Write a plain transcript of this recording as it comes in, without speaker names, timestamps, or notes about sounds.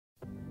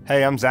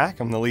Hey, I'm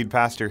Zach. I'm the lead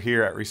pastor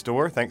here at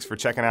Restore. Thanks for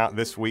checking out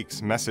this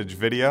week's message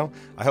video.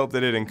 I hope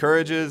that it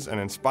encourages and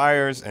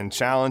inspires and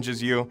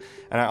challenges you.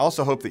 And I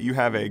also hope that you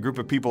have a group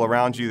of people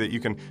around you that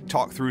you can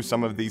talk through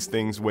some of these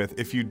things with.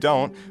 If you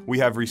don't, we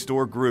have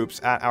Restore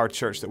groups at our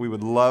church that we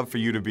would love for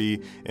you to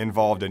be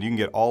involved in. You can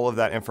get all of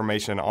that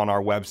information on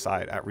our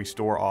website at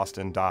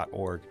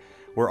restoreaustin.org.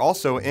 We're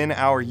also in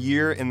our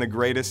year in the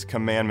greatest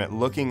commandment,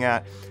 looking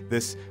at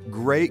this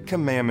great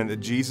commandment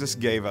that Jesus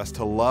gave us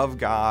to love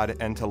God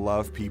and to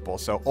love people.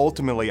 So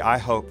ultimately, I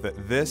hope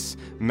that this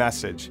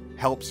message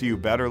helps you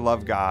better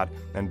love God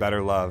and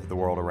better love the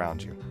world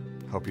around you.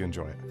 Hope you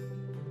enjoy it.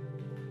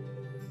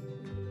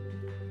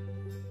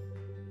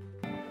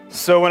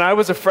 So when I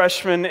was a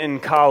freshman in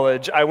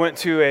college, I went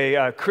to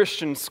a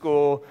Christian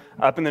school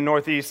up in the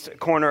northeast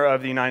corner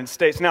of the United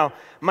States. Now,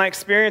 my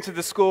experience at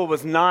the school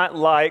was not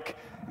like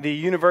the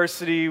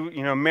university,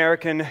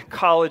 American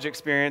college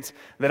experience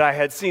that I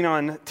had seen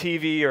on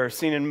TV or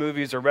seen in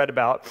movies or read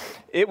about.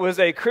 It was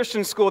a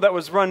Christian school that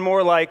was run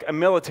more like a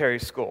military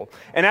school.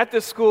 And at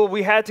this school,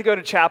 we had to go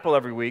to chapel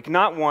every week,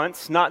 not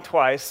once, not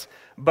twice,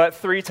 but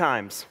 3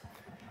 times.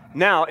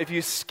 Now, if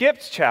you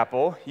skipped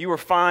chapel, you were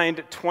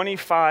fined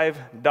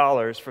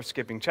 $25 for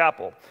skipping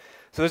chapel.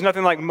 So there's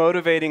nothing like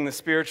motivating the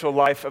spiritual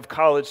life of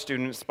college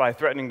students by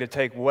threatening to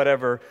take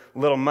whatever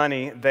little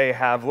money they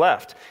have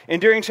left. And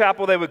during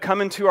chapel, they would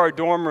come into our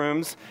dorm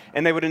rooms,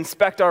 and they would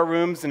inspect our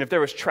rooms, and if there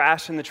was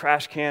trash in the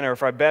trash can or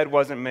if our bed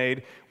wasn't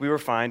made, we were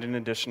fined an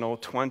additional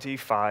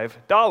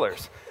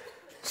 $25.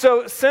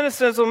 So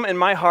cynicism in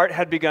my heart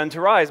had begun to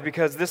rise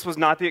because this was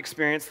not the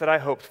experience that I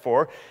hoped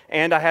for,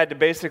 and I had to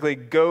basically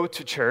go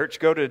to church,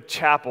 go to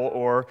chapel,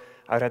 or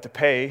I would have to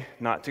pay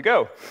not to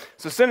go.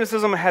 So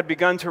cynicism had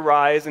begun to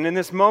rise, and in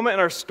this moment in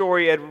our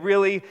story, it had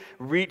really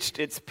reached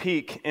its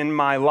peak in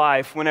my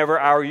life whenever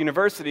our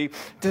university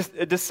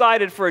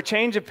decided for a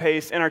change of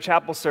pace in our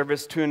chapel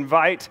service to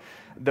invite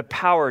the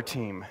Power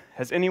Team.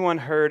 Has anyone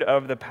heard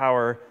of the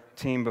Power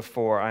Team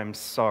before? I'm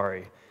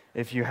sorry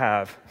if you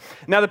have.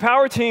 Now, the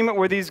Power Team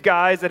were these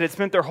guys that had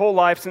spent their whole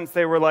life since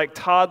they were like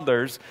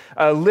toddlers,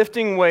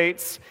 lifting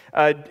weights,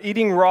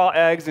 eating raw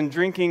eggs, and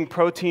drinking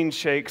protein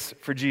shakes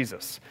for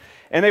Jesus.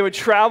 And they would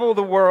travel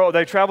the world,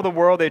 they'd travel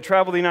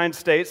the United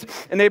States,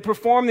 and they'd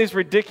perform these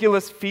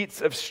ridiculous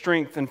feats of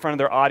strength in front of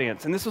their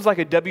audience. And this was like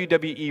a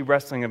WWE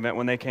wrestling event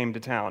when they came to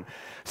town.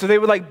 So they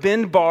would like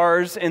bend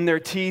bars in their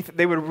teeth,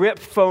 they would rip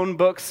phone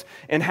books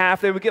in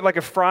half, they would get like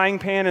a frying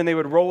pan and they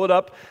would roll it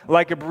up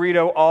like a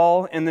burrito,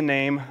 all in the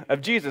name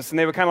of Jesus. And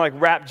they would kind of like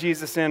wrap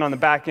Jesus in on the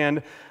back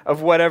end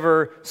of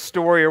whatever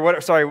story or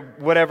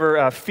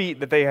whatever feat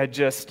that they had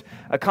just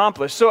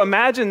accomplished. So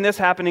imagine this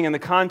happening in the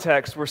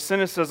context where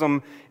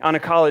cynicism on a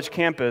college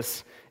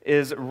campus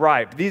is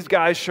ripe. These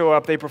guys show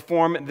up, they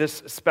perform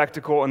this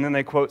spectacle, and then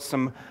they quote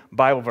some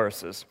Bible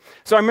verses.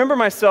 So I remember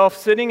myself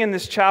sitting in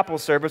this chapel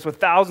service with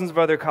thousands of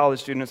other college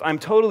students. I'm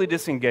totally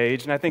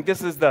disengaged, and I think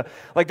this is the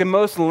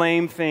most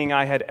lame thing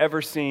I had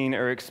ever seen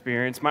or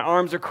experienced. My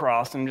arms are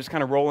crossed, and I'm just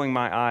kind of rolling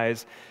my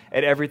eyes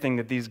at everything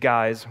that these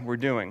guys were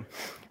doing.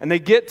 And they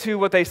get to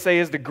what they say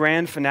is the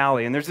grand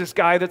finale. And there's this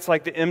guy that's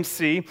like the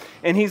MC,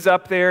 and he's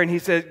up there, and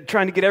he's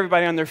trying to get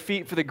everybody on their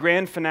feet for the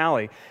grand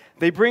finale.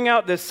 They bring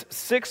out this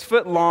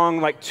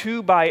 6-foot-long, like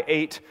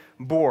 2x8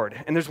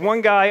 board. And there's one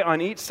guy on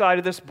each side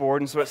of this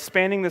board, and so it's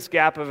spanning this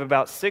gap of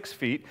about 6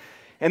 feet.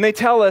 And they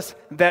tell us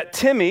that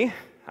Timmy,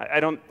 I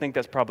don't think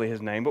that's probably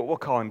his name, but we'll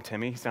call him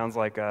Timmy. He sounds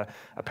like a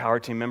Power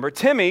Team member.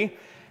 Timmy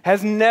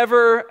has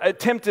never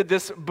attempted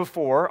this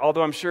before,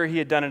 although I'm sure he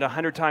had done it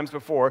 100 times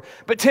before.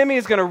 But Timmy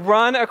is going to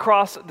run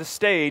across the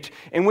stage,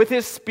 and with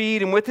his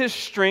speed and with his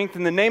strength,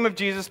 in the name of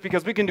Jesus,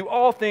 because we can do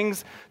all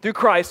things through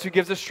Christ who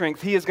gives us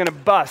strength, he is going to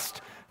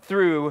bust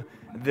through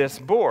this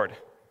board.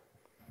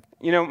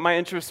 My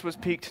interest was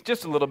piqued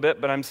just a little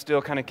bit, but I'm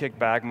still kind of kicked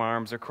back. My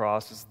arms are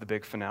crossed. This is the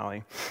big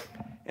finale.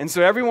 And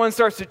so everyone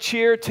starts to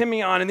cheer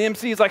Timmy on, and the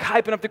MC is like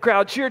hyping up the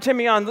crowd. Cheer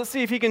Timmy on. Let's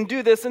see if he can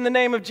do this in the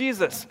name of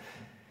Jesus.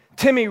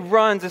 Timmy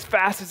runs as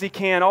fast as he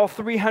can, all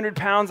 300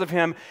 pounds of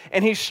him,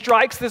 and he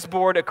strikes this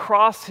board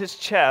across his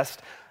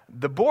chest.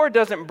 The board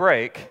doesn't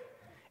break,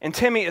 and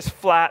Timmy is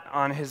flat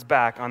on his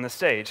back on the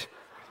stage.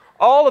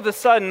 All of a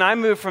sudden, I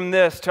move from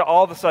this to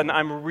all of a sudden,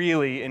 I'm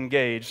really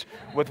engaged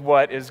with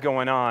what is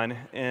going on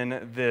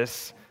in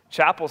this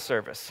chapel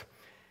service.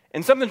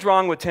 And something's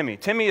wrong with Timmy.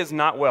 Timmy is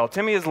not well.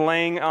 Timmy is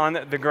laying on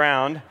the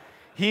ground.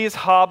 He's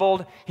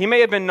hobbled. He may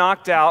have been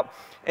knocked out.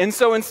 And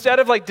so instead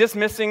of like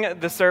dismissing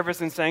the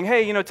service and saying,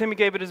 hey, Timmy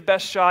gave it his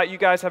best shot. You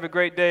guys have a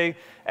great day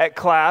at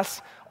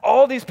class.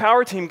 All these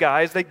Power Team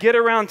guys, they get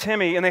around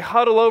Timmy and they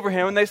huddle over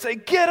him and they say,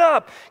 get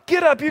up,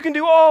 you can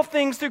do all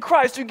things through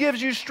Christ who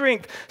gives you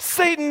strength.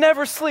 Satan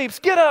never sleeps,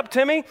 get up,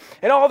 Timmy.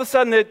 And all of a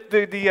sudden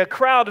the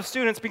crowd of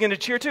students begin to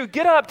cheer too,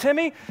 get up,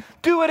 Timmy,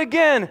 do it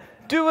again,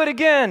 do it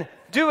again,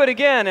 do it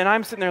again. And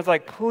I'm sitting there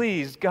like,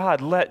 please,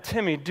 God, let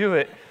Timmy do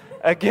it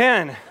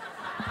again.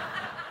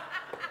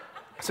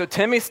 So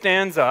Timmy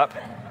stands up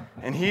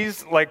and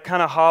he's like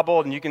kind of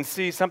hobbled and you can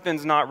see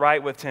something's not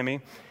right with Timmy.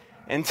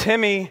 And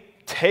Timmy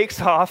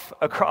takes off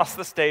across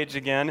the stage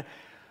again,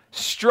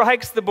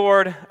 strikes the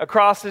board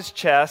across his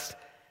chest,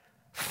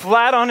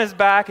 flat on his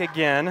back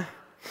again.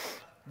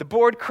 The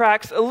board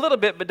cracks a little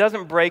bit but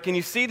doesn't break, and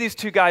you see these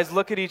two guys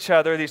look at each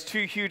other, these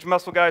two huge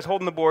muscle guys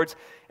holding the boards,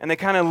 and they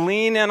kind of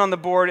lean in on the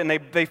board, and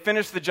they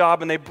finish the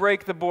job, and they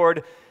break the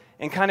board,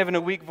 and kind of in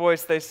a weak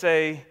voice they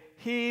say,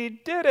 "He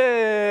did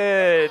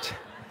it."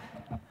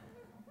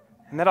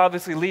 And that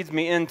obviously leads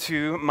me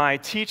into my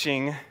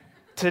teaching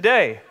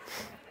today.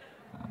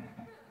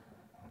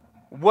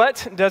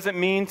 What does it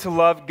mean to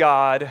love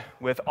God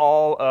with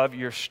all of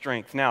your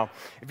strength? Now,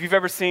 if you've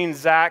ever seen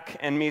Zach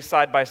and me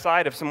side by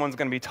side, if someone's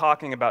going to be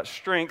talking about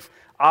strength,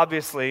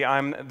 obviously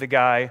I'm the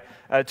guy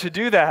to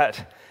do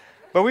that.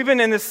 But we've been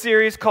in this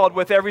series called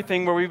With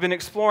Everything, where we've been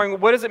exploring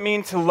what does it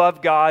mean to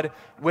love God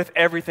with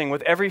everything,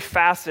 with every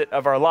facet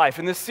of our life.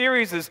 And this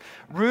series is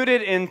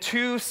rooted in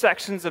two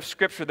sections of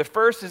Scripture. The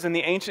first is in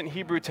the ancient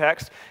Hebrew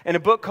text in a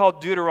book called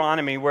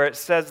Deuteronomy, where it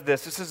says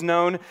this. This is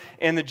known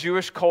in the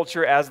Jewish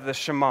culture as the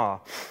Shema.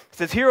 It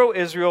says, "Hear, O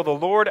Israel, the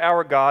Lord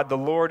our God, the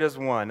Lord is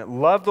one.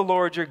 Love the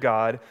Lord your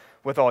God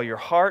with all your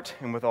heart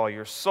and with all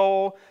your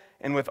soul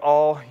and with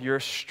all your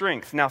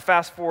strength." Now,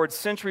 fast forward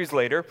centuries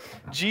later,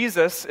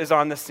 Jesus is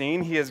on the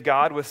scene. He is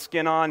God with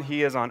skin on.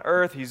 He is on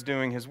earth. He's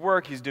doing his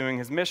work. He's doing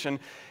his mission.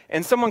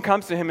 And someone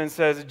comes to him and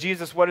says,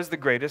 "Jesus, what is the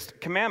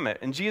greatest commandment?"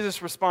 And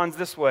Jesus responds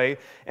this way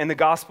in the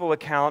gospel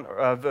account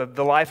of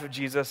the life of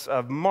Jesus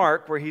of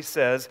Mark, where he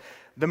says,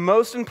 "The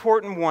most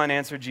important one,"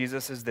 answered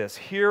Jesus, "is this.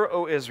 Hear,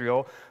 O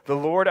Israel, the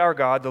Lord our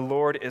God, the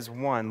Lord is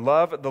one.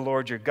 Love the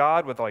Lord your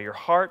God with all your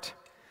heart,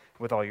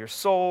 with all your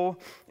soul,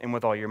 and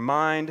with all your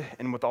mind,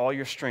 and with all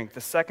your strength.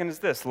 The second is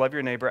this, love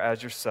your neighbor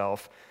as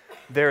yourself.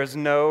 There is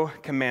no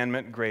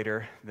commandment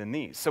greater than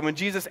these." So when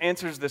Jesus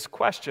answers this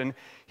question,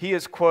 he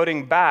is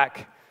quoting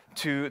back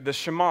to the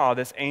Shema,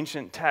 this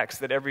ancient text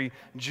that every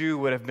Jew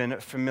would have been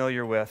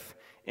familiar with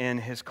in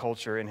his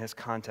culture, in his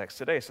context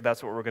today. So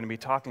that's what we're going to be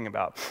talking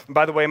about. And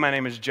by the way, my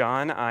name is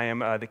John. I am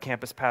the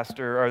campus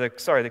pastor, or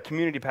the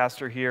community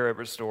pastor here at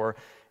Restore,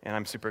 and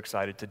I'm super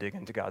excited to dig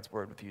into God's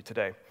Word with you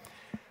today.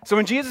 So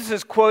when Jesus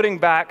is quoting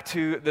back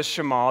to the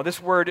Shema,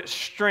 this word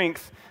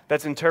strength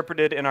that's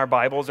interpreted in our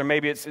Bibles, or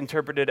maybe it's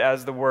interpreted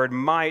as the word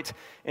might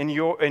in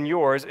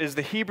yours, is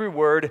the Hebrew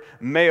word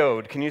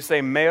meod. Can you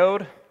say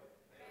meod?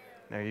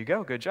 There you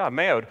go. Good job.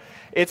 Meod.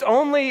 It's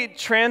only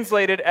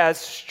translated as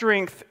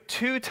strength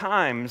 2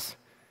 times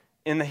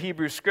in the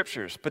Hebrew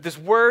Scriptures, but this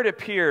word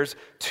appears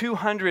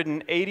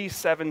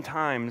 287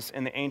 times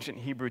in the ancient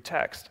Hebrew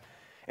text.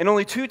 And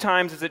only 2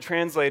 times is it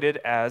translated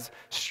as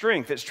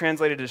strength. It's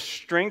translated as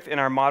strength in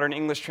our modern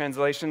English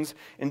translations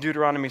in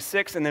Deuteronomy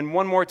 6, and then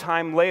one more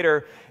time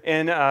later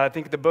in, I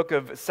think, the book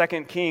of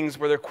 2 Kings,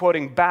 where they're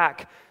quoting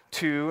back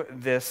to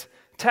this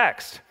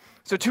text.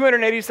 So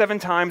 287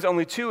 times,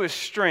 only 2 is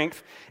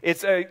strength.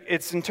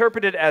 It's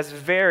interpreted as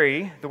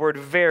very, the word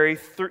very,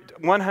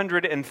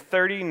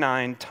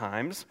 139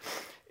 times.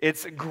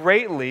 It's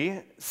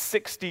greatly,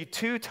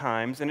 62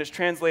 times, and it's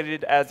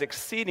translated as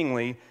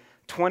exceedingly,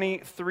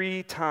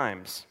 23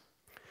 times.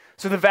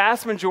 So the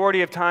vast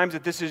majority of times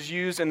that this is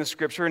used in the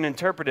Scripture and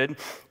interpreted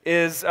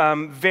is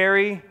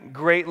very,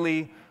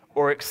 greatly,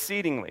 or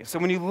exceedingly. So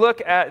when you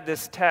look at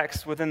this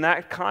text within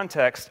that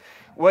context,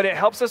 what it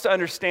helps us to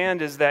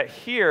understand is that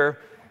here,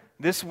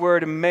 this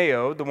word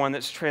meo, the one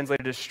that's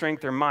translated as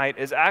strength or might,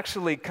 is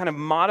actually kind of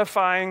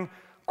modifying,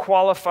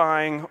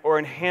 qualifying, or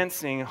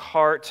enhancing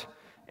heart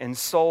and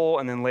soul,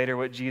 and then later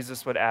what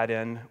Jesus would add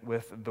in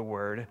with the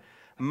word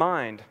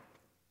mind.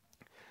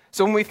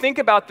 So when we think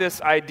about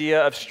this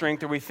idea of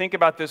strength, or we think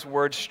about this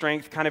word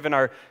strength kind of in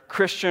our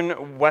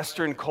Christian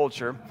Western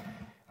culture,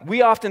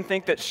 we often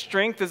think that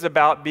strength is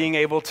about being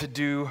able to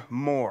do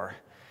more.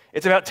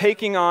 It's about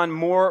taking on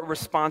more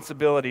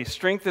responsibility.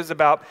 Strength is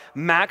about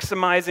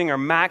maximizing or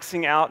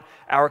maxing out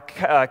our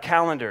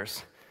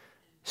calendars.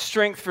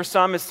 Strength for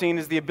some is seen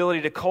as the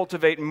ability to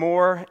cultivate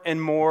more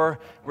and more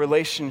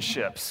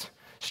relationships.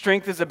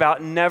 Strength is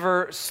about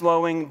never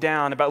slowing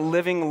down, about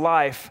living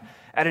life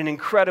at an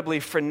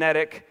incredibly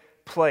frenetic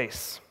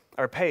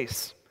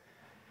pace.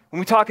 When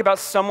we talk about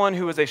someone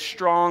who is a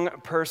strong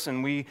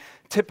person, we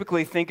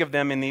typically think of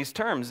them in these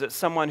terms, that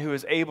someone who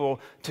is able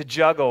to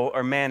juggle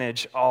or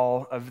manage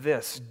all of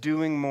this,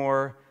 doing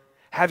more,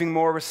 having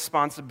more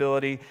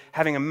responsibility,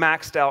 having a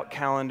maxed out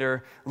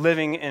calendar,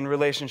 living in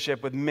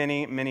relationship with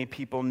many, many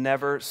people,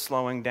 never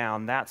slowing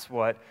down. That's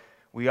what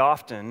we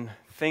often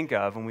think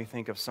of when we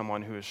think of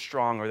someone who is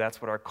strong, or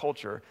that's what our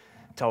culture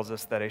tells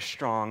us that a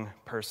strong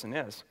person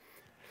is.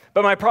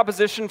 But my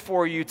proposition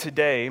for you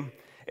today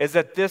is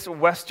that this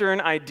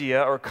Western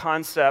idea or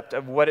concept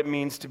of what it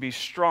means to be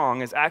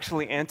strong is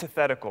actually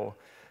antithetical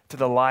to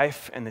the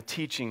life and the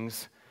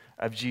teachings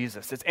of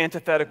Jesus. It's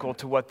antithetical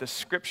to what the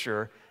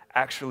Scripture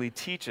actually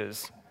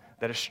teaches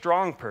that a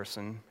strong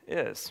person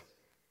is.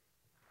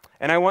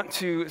 And I want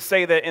to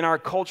say that in our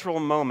cultural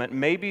moment,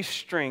 maybe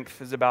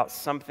strength is about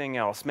something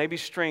else. Maybe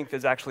strength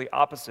is actually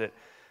opposite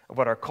of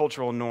what our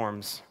cultural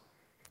norms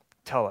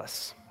tell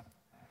us.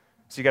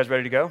 So you guys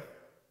ready to go?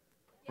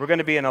 We're going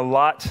to be in a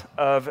lot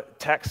of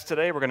text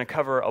today. We're going to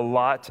cover a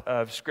lot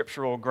of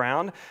scriptural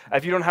ground.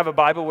 If you don't have a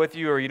Bible with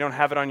you or you don't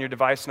have it on your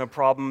device, no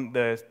problem.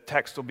 The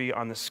text will be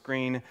on the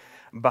screen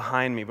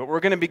behind me. But we're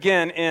going to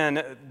begin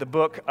in the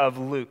book of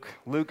Luke.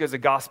 Luke is a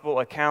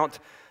gospel account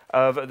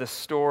of the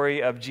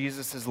story of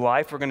Jesus'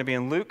 life. We're going to be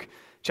in Luke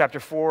chapter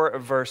 4,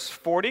 verse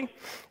 40.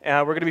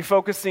 We're going to be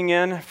focusing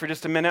in for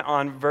just a minute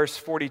on verse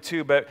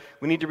 42, but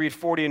we need to read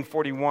 40 and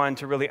 41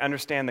 to really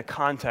understand the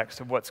context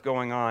of what's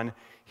going on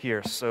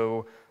here.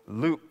 So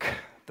Luke,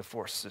 the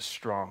force is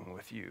strong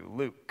with you.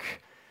 Luke,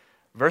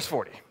 verse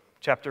 40,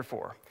 chapter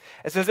 4.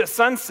 It says, at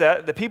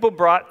sunset, the people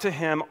brought to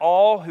him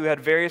all who had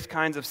various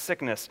kinds of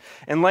sickness,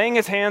 and laying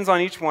his hands on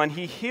each one,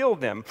 he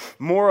healed them.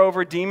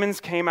 Moreover, demons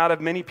came out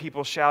of many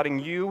people, shouting,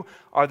 you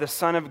are the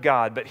Son of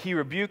God. But he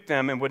rebuked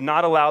them and would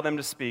not allow them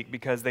to speak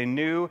because they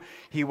knew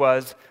he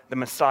was the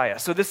Messiah.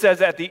 So this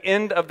says at the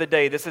end of the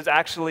day. This is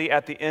actually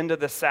at the end of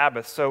the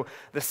Sabbath. So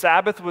the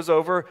Sabbath was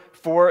over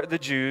for the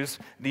Jews.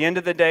 The end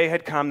of the day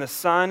had come. The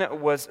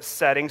sun was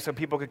setting so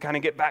people could kind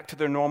of get back to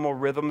their normal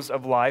rhythms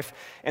of life.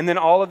 And then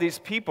all of these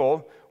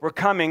people were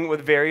coming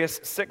with various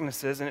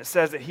sicknesses, and it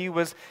says that he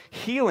was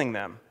healing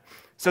them.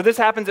 So this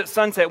happens at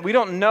sunset. We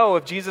don't know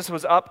if Jesus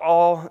was up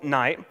all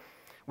night.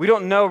 We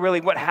don't know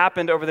really what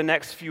happened over the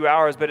next few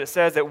hours, but it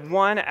says that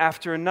one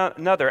after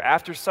another,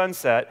 after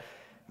sunset,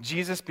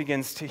 Jesus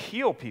begins to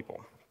heal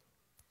people.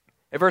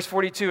 At verse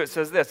 42, it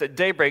says this, at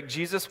daybreak,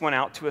 Jesus went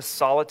out to a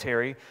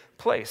solitary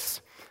place.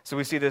 So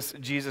we see this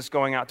Jesus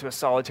going out to a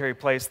solitary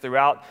place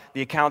throughout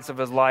the accounts of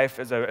his life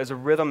as a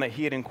rhythm that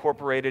he had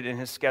incorporated in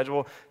his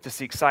schedule to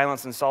seek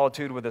silence and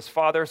solitude with his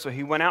Father. So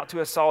he went out to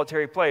a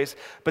solitary place,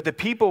 but the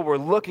people were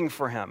looking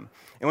for him.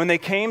 And when they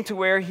came to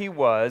where he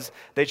was,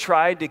 they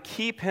tried to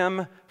keep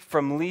him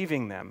from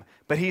leaving them.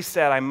 But he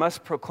said, I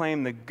must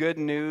proclaim the good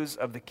news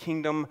of the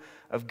kingdom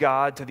of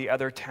God to the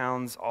other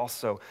towns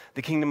also.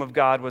 The kingdom of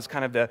God was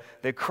kind of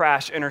the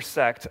crash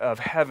intersect of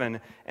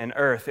heaven and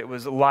earth. It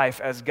was life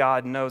as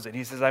God knows it.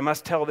 He says, I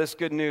must tell this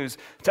good news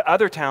to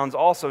other towns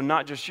also,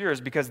 not just yours,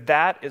 because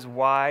that is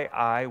why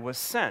I was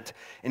sent.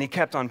 And he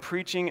kept on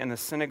preaching in the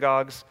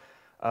synagogues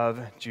of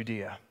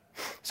Judea.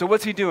 So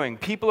what's he doing?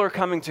 People are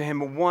coming to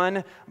him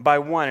one by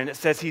one, and it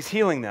says he's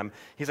healing them.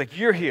 He's like,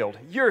 you're healed,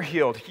 you're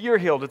healed, you're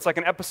healed. It's like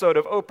an episode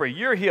of Oprah,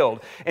 you're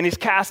healed. And he's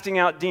casting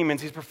out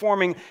demons. He's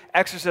performing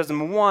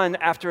exorcism one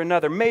after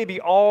another,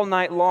 maybe all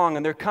night long.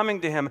 And they're coming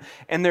to him,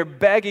 and they're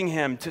begging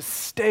him to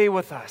stay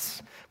with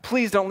us.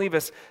 Please don't leave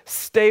us.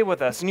 Stay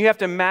with us. And you have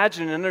to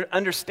imagine and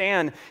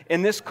understand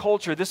in this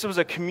culture, this was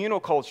a communal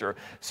culture.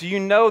 So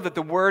you know that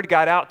the word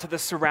got out to the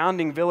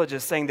surrounding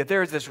villages saying that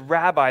there is this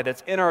rabbi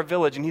that's in our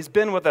village and he's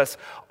been with us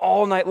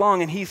all night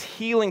long and he's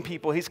healing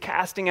people. He's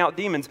casting out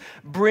demons.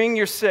 Bring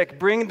your sick,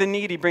 bring the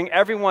needy, bring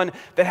everyone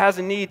that has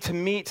a need to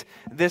meet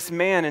this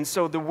man. And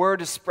so the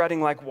word is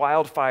spreading like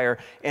wildfire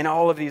and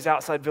all of these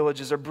outside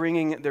villages are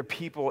bringing their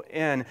people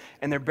in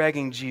and they're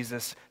begging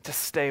Jesus to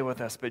stay with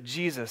us. But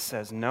Jesus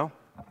says, no.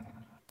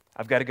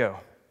 I've got to go.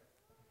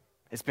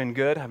 It's been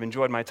good. I've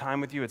enjoyed my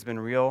time with you. It's been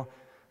real,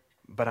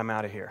 but I'm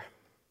out of here.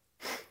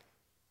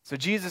 So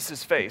Jesus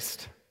is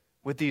faced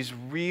with these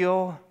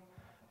real,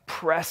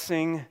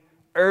 pressing,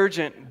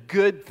 urgent,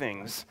 good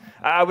things.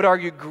 I would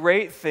argue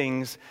great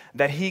things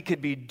that he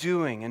could be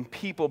doing and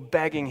people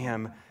begging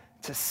him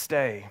to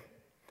stay.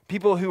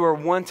 People who are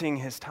wanting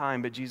his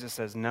time, but Jesus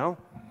says, no,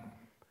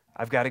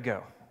 I've got to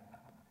go.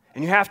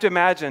 And you have to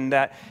imagine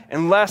that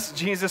unless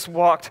Jesus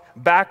walked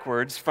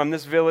backwards from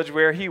this village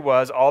where he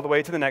was all the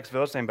way to the next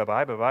village saying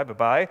bye-bye, bye-bye,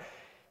 bye-bye,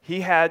 he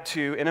had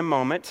to, in a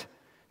moment,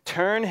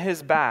 turn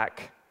his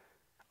back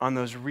on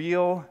those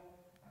real,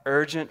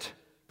 urgent,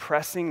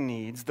 pressing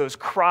needs, those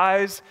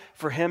cries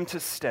for him to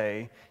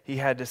stay. He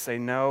had to say,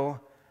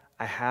 no,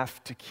 I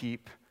have to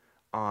keep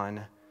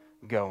on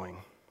going.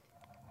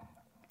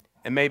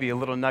 And maybe a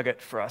little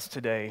nugget for us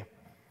today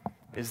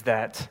is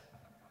that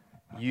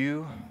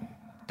you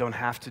don't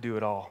have to do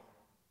it all.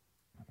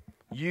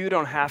 You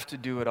don't have to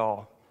do it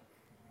all.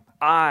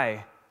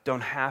 I don't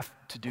have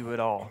to do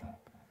it all.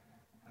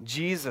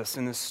 Jesus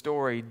in this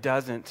story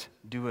doesn't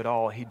do it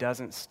all. He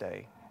doesn't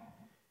stay.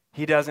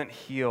 He doesn't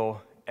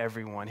heal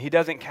everyone. He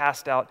doesn't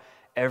cast out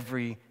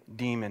every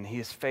demon. He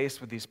is faced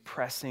with these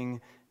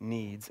pressing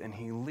needs and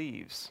he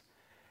leaves.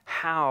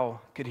 How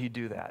could he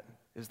do that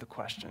is the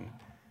question.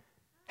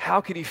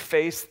 How could he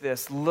face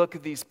this, look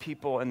at these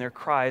people and their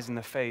cries in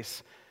the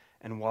face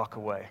and walk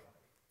away?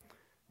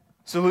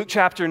 So Luke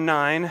chapter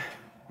 9,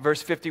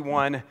 verse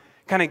 51,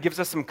 kind of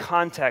gives us some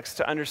context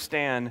to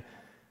understand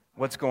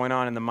what's going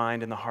on in the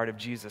mind and the heart of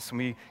Jesus. And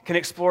we can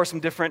explore some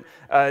different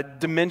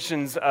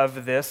dimensions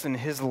of this in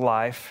his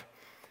life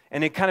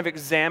and kind of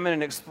examine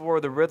and explore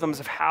the rhythms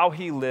of how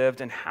he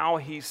lived and how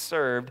he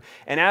served.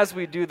 And as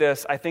we do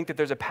this, I think that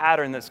there's a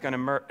pattern that's going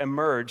to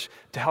emerge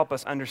to help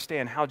us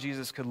understand how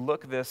Jesus could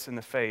look this in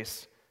the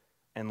face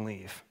and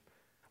leave.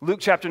 Luke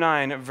chapter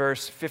 9,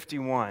 verse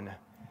 51.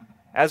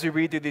 As we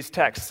read through these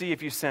texts, see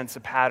if you sense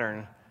a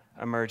pattern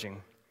emerging.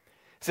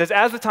 It says,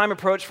 as the time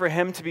approached for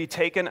him to be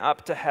taken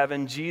up to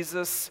heaven,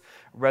 Jesus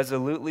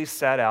resolutely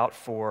set out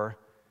for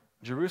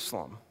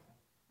Jerusalem.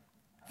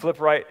 Flip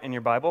right in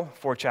your Bible,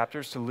 4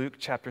 chapters, to Luke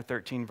chapter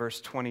 13, verse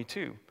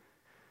 22.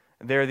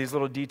 There are these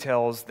little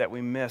details that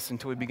we miss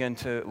until we begin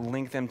to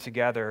link them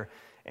together,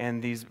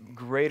 and these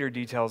greater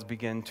details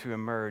begin to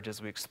emerge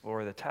as we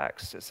explore the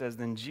text. It says,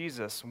 "Then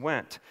Jesus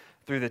went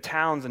through the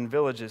towns and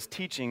villages,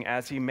 teaching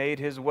as he made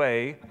his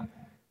way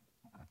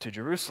to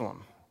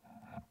Jerusalem."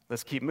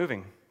 Let's keep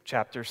moving.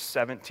 Chapter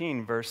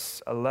 17,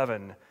 verse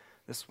 11.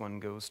 This one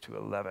goes to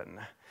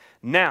 11.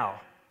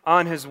 "Now,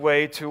 on his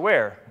way to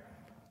where?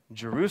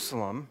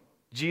 Jerusalem,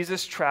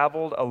 Jesus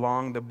traveled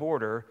along the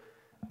border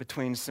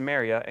between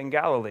Samaria and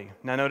Galilee."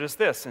 Now notice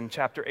this in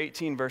chapter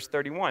 18, verse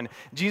 31.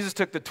 "Jesus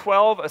took the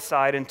 12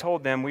 aside and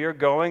told them, 'We are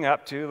going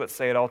up to,'" let's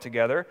say it all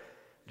together,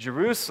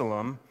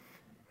 "'Jerusalem,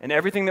 and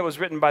everything that was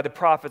written by the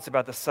prophets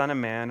about the Son of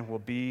Man will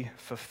be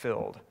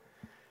fulfilled.'"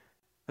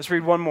 Let's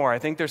read one more. I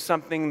think there's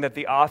something that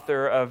the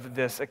author of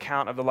this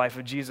account of the life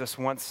of Jesus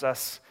wants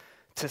us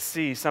to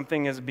see.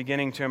 Something is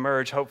beginning to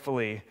emerge,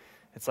 hopefully.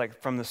 It's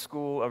like from the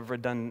school of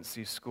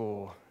redundancy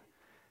school.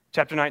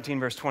 Chapter 19,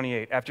 verse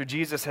 28. "After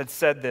Jesus had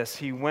said this,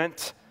 he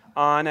went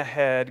on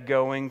ahead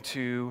going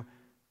to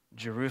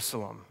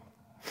Jerusalem."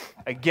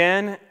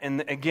 Again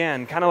and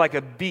again, kind of like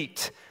a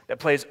beat that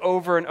plays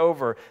over and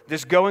over.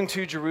 This going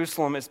to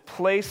Jerusalem is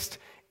placed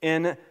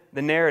in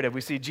the narrative.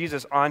 We see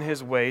Jesus on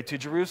his way to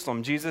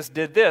Jerusalem. Jesus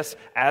did this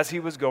as he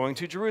was going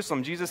to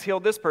Jerusalem. Jesus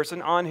healed this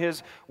person on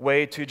his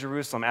way to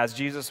Jerusalem. As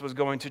Jesus was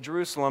going to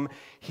Jerusalem,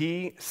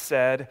 he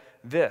said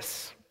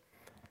this.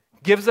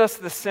 Gives us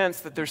the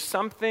sense that there's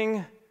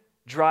something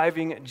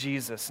driving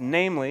Jesus,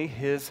 namely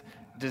his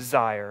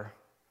desire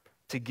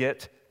to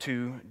get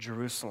to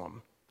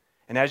Jerusalem.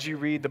 And as you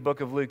read the book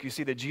of Luke, you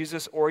see that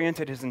Jesus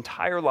oriented his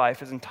entire life,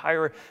 his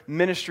entire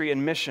ministry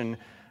and mission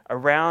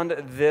around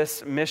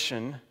this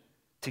mission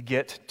to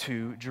get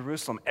to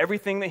Jerusalem.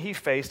 Everything that he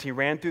faced, he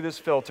ran through this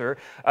filter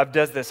of,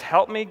 does this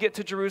help me get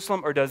to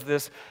Jerusalem, or does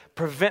this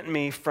prevent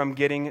me from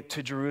getting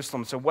to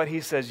Jerusalem? So what he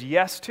says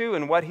yes to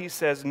and what he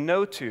says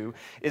no to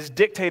is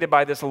dictated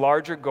by this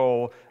larger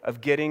goal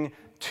of getting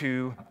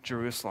to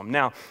Jerusalem.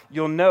 Now,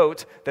 you'll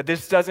note that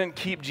this doesn't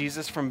keep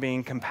Jesus from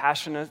being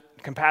compassionate,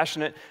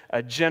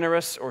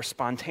 generous, or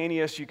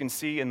spontaneous. You can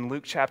see in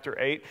Luke chapter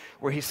 8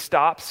 where he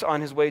stops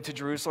on his way to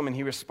Jerusalem and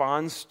he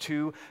responds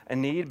to a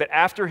need. But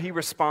after he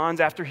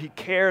responds, after he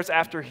cares,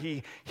 after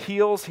he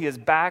heals, he is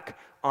back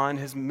on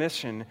his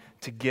mission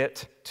to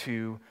get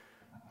to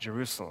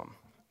Jerusalem.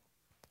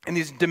 And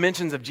these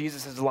dimensions of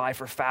Jesus' life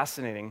are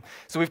fascinating.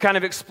 So we've kind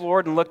of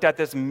explored and looked at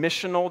this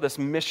mission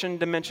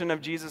dimension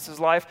of Jesus'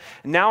 life.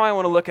 Now I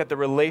want to look at the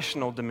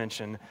relational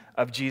dimension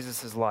of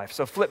Jesus' life.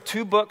 So flip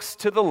 2 books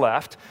to the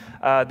left.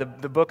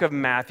 The book of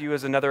Matthew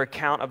is another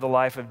account of the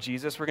life of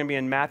Jesus. We're going to be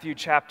in Matthew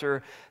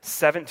chapter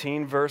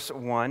 17, verse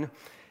 1.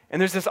 And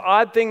there's this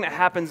odd thing that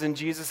happens in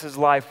Jesus'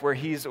 life where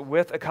he's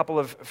with a couple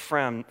of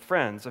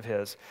friends of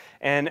his.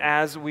 And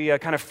as we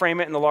kind of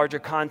frame it in the larger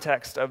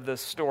context of the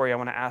story, I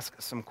want to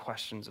ask some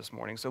questions this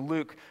morning. So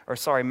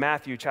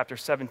Matthew chapter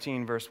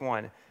 17, verse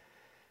 1. It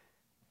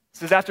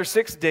says, "After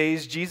 6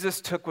 days,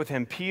 Jesus took with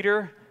him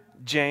Peter,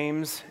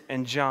 James,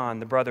 and John,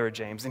 the brother of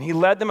James, and he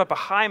led them up a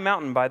high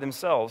mountain by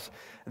themselves.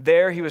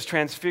 There he was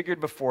transfigured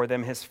before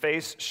them. His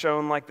face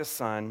shone like the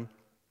sun,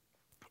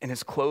 and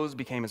his clothes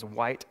became as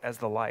white as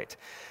the light.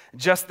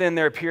 Just then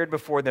there appeared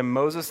before them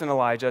Moses and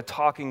Elijah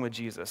talking with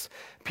Jesus.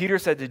 Peter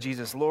said to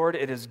Jesus, 'Lord,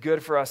 it is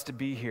good for us to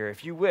be here.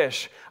 If you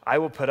wish, I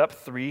will put up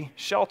 3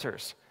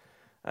 shelters.'"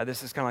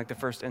 This is kind of like the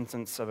first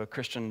instance of a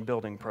Christian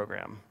building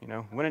program.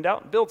 When in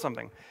doubt, build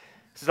something.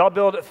 He says, "I'll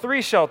build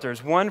 3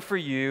 shelters, one for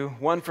you,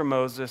 one for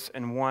Moses,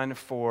 and one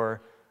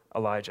for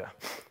Elijah."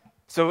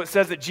 So it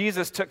says that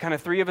Jesus took kind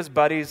of 3 of his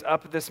buddies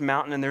up this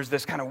mountain, and there's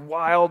this kind of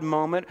wild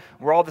moment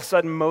where all of a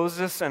sudden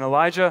Moses and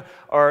Elijah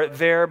are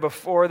there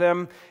before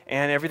them,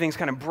 and everything's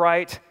kind of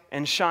bright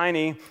and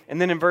shiny. And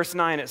then in verse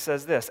 9 it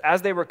says this,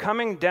 "As they were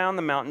coming down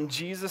the mountain,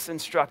 Jesus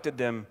instructed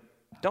them,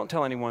 'Don't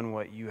tell anyone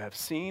what you have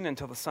seen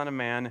until the Son of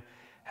Man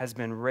has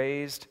been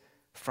raised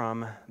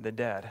from the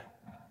dead.'"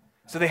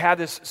 So they have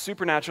this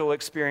supernatural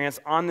experience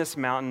on this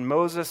mountain,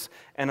 Moses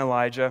and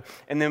Elijah.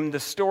 And then the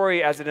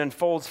story, as it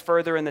unfolds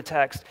further in the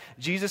text,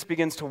 Jesus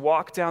begins to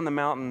walk down the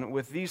mountain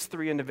with these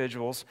 3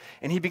 individuals,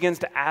 and he begins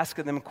to ask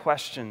them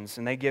questions,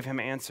 and they give him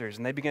answers.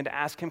 And they begin to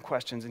ask him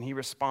questions, and he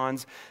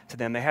responds to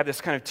them. They have this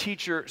kind of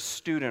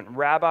teacher-student,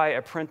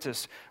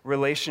 rabbi-apprentice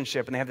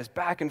relationship, and they have this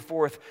back and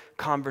forth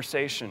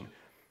conversation.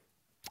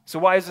 So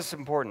why is this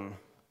important?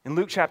 In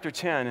Luke chapter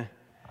 10,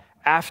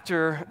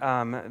 after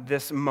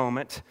this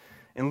moment,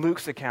 in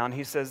Luke's account,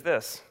 he says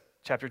this,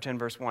 chapter 10,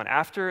 verse 1.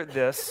 "After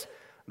this,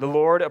 the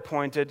Lord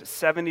appointed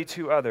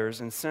 72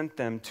 others and sent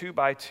them 2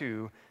 by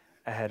 2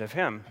 ahead of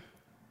him."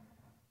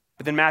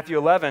 But then Matthew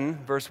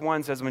 11, verse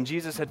 1 says, "When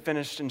Jesus had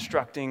finished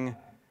instructing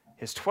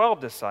his 12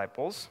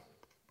 disciples,"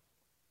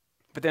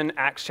 but then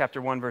Acts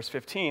chapter 1, verse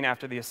 15,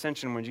 after the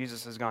ascension, when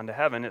Jesus has gone to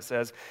heaven, it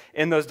says,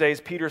 "In those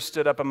days, Peter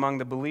stood up among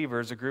the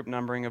believers, a group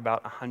numbering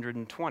about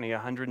 120.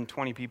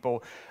 120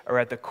 people are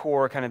at the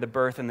core, kind of the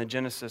birth and the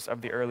genesis of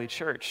the early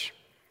church."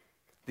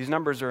 These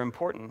numbers are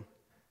important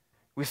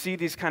we see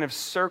these kind of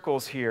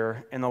circles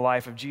here in the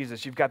life of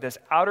Jesus. You've got this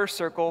outer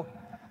circle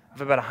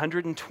of about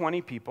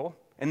 120 people,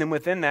 and then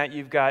within that,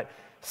 you've got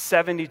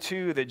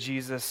 72 that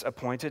Jesus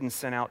appointed and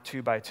sent out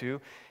 2 by 2.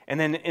 And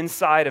then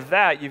inside of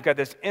that, you've got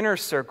this inner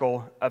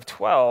circle of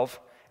 12.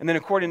 And then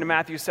according to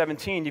Matthew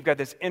 17, you've got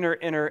this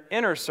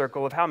inner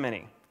circle of how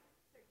many?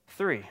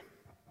 3.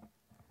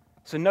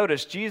 So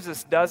notice,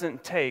 Jesus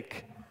doesn't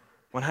take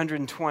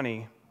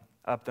 120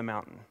 up the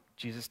mountain.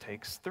 Jesus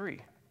takes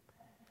 3.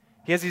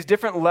 He has these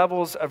different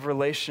levels of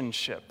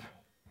relationship.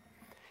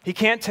 He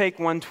can't take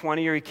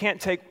 120 or he can't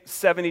take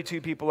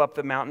 72 people up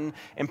the mountain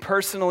and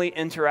personally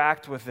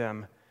interact with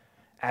them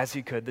as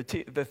he could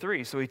the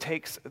 3. So he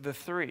takes the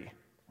 3.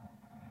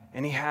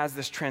 And he has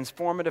this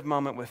transformative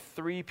moment with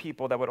 3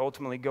 people that would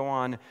ultimately go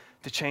on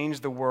to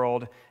change the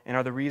world and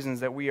are the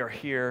reasons that we are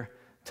here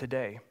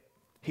today.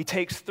 He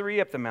takes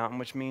 3 up the mountain,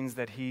 which means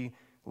that he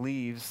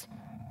leaves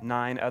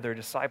 9 other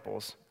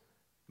disciples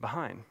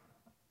behind.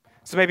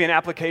 So maybe an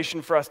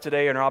application for us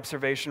today, or an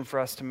observation for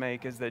us to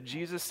make, is that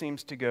Jesus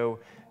seems to go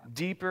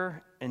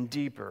deeper and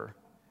deeper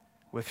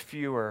with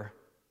fewer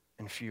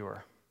and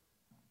fewer.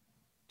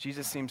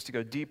 Jesus seems to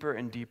go deeper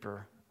and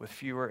deeper with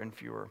fewer and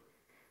fewer.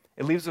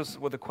 It leaves us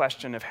with a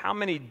question of how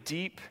many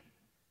deep,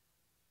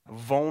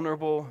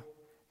 vulnerable,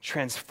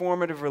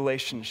 transformative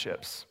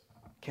relationships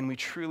can we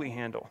truly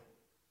handle?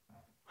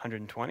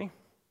 120?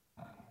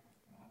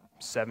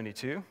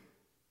 72?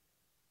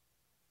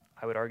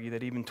 I would argue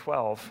that even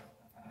 12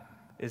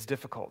 is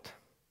difficult.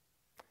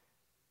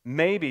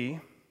 Maybe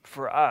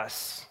for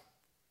us,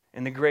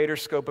 in the greater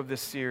scope of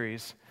this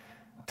series,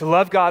 to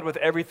love God with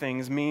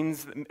everything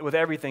means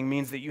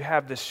that you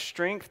have the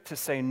strength to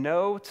say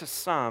no to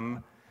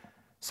some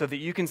so that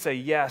you can say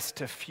yes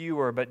to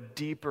fewer but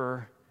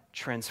deeper,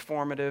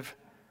 transformative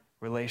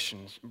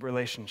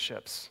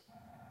relationships.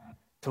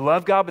 To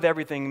love God with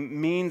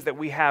everything means that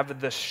we have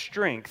the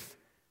strength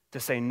to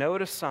say no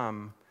to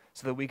some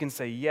so that we can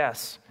say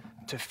yes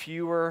to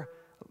fewer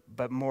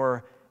but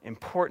more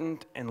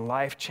important and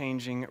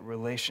life-changing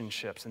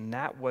relationships. And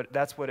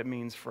that's what it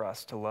means for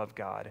us to love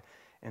God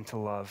and to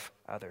love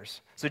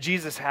others. So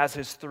Jesus has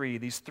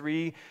these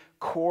 3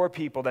 core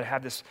people that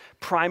have this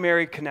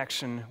primary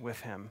connection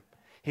with him.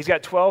 He's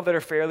got 12 that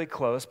are fairly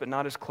close, but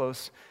not as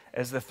close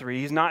as the 3.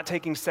 He's not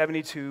taking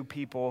 72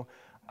 people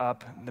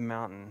up the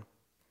mountain.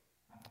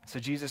 So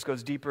Jesus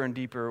goes deeper and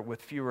deeper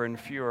with fewer and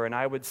fewer. And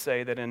I would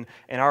say that in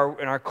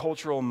our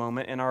cultural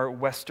moment, in our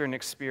Western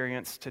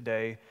experience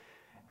today,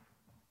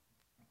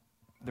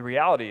 the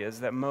reality is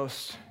that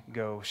most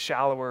go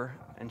shallower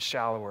and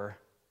shallower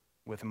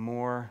with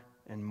more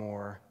and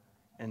more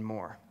and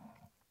more.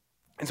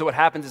 And so what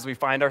happens is we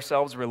find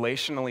ourselves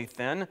relationally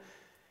thin.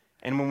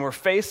 And when we're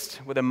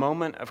faced with a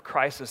moment of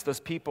crisis, those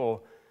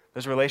people,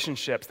 those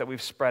relationships that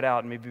we've spread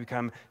out and maybe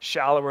become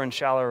shallower and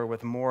shallower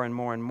with more and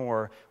more and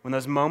more, when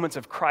those moments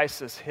of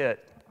crisis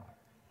hit,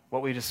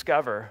 what we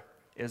discover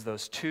is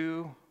those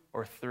 2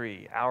 or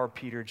 3, our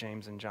Peter,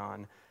 James, and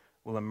John,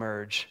 will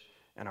emerge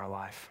in our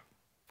life.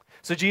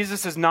 So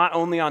Jesus is not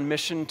only on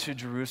mission to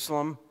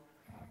Jerusalem,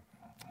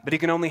 but he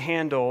can only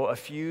handle a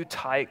few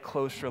tight,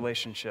 close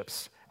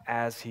relationships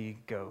as he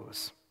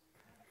goes.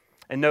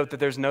 And note that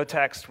there's no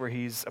text where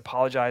he's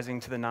apologizing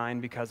to the 9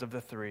 because of the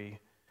 3,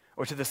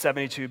 or to the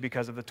 72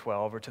 because of the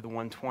 12, or to the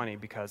 120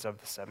 because of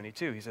the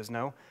 72. He says,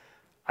 no,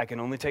 I can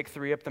only take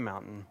 3 up the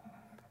mountain.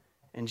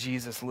 And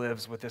Jesus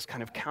lives with this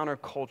kind of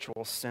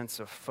countercultural sense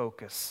of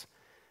focus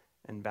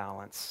and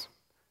balance.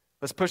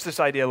 Let's push this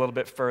idea a little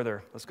bit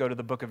further. Let's go to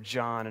the book of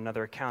John,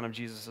 another account of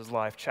Jesus'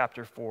 life,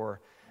 chapter 4,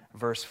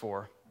 verse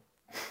 4.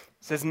 It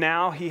says,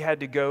 now he had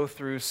to go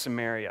through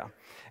Samaria.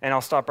 And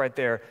I'll stop right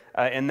there.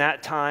 In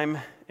that time,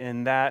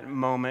 in that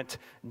moment,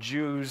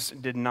 Jews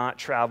did not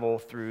travel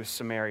through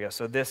Samaria.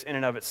 So this in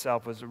and of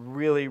itself was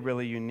really,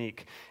 really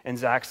unique. And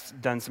Zach's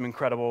done some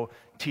incredible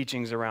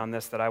teachings around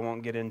this that I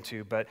won't get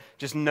into. But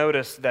just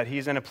notice that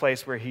he's in a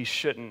place where he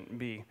shouldn't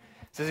be.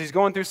 It says he's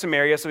going through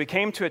Samaria. So he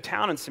came to a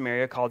town in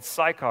Samaria called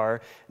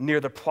Sychar,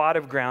 near the plot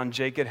of ground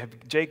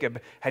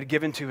Jacob had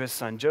given to his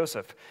son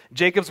Joseph.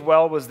 Jacob's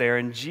well was there,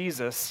 and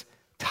Jesus,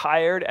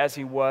 tired as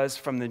he was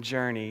from the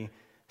journey,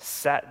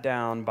 sat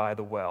down by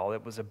the well.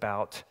 It was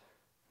about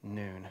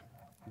noon.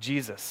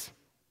 Jesus,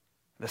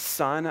 the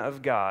Son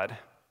of God,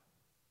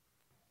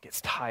 gets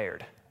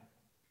tired,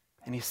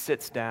 and he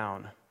sits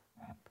down,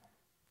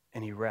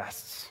 and he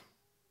rests.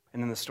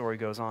 And then the story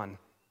goes on.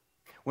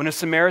 When a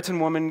Samaritan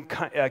woman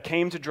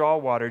came to draw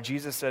water,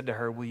 Jesus said to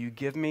her, will you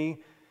give me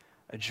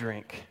a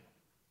drink?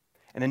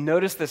 And then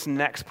notice this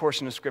next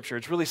portion of Scripture.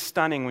 It's really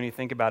stunning when you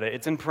think about it.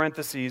 It's in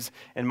parentheses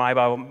in my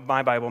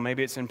Bible.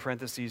 Maybe it's in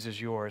parentheses as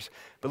yours.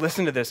 But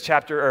listen to this.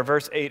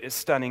 Verse 8 is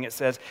stunning. It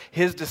says,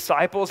 his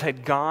disciples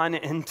had gone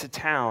into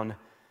town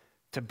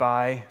to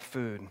buy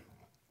food.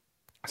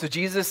 So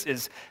Jesus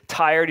is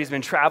tired. He's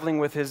been traveling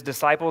with his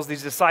disciples,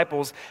 these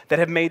disciples that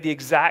have made the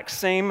exact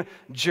same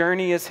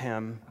journey as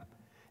him.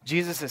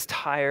 Jesus is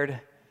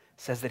tired,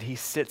 says that he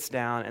sits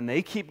down, and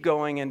they keep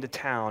going into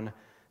town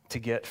to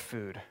get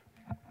food.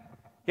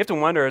 You have to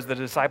wonder, as the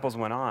disciples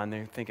went on,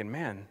 they're thinking,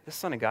 man, this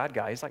Son of God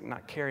guy, he's like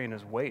not carrying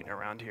his weight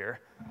around here.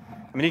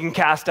 I mean, he can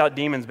cast out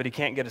demons, but he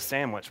can't get a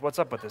sandwich. What's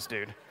up with this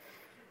dude?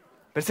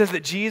 But it says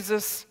that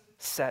Jesus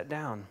sat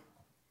down.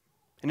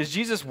 And is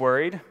Jesus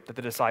worried that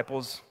the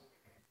disciples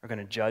are going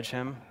to judge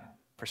him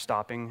for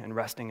stopping and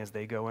resting as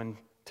they go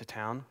into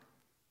town?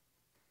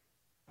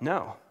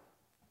 No.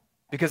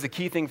 Because the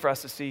key thing for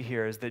us to see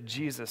here is that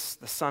Jesus,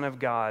 the Son of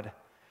God,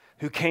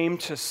 who came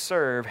to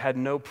serve, had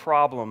no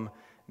problem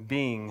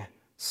being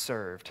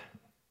served.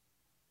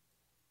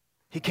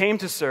 He came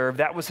to serve.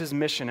 That was his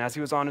mission as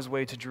he was on his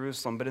way to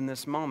Jerusalem. But in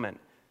this moment,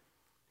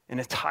 in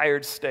a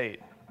tired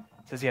state,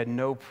 it says he had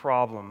no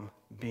problem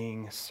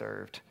being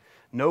served.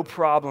 No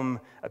problem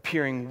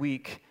appearing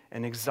weak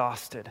and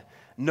exhausted.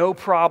 No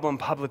problem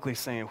publicly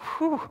saying,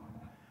 whew,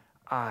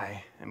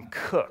 I am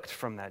cooked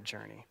from that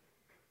journey.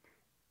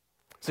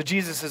 So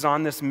Jesus is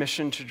on this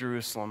mission to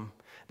Jerusalem.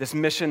 This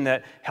mission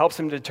that helps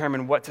him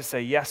determine what to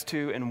say yes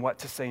to and what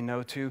to say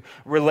no to.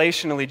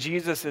 Relationally,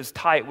 Jesus is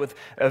tight with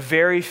a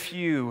very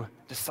few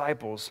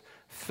disciples,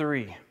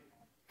 3.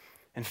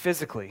 And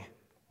physically,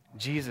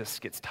 Jesus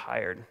gets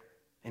tired,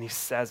 and he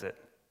says it,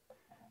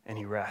 and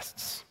he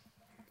rests.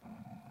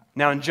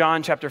 Now in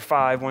John chapter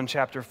 5, one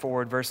chapter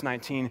forward, verse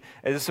 19,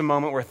 this is a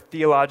moment where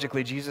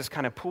theologically Jesus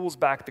kind of pulls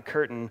back the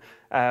curtain,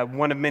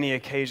 one of many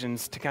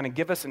occasions, to kind of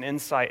give us an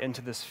insight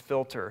into this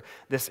filter,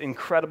 this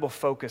incredible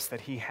focus that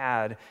he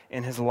had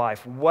in his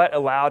life. What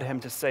allowed him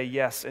to say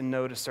yes and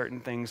no to certain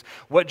things?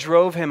 What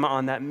drove him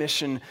on that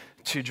mission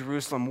to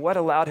Jerusalem? What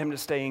allowed him to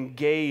stay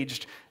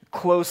engaged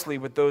closely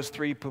with those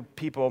 3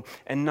 people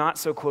and not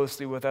so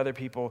closely with other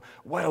people?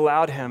 What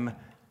allowed him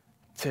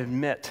to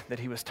admit that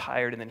he was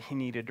tired and that he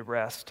needed to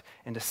rest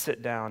and to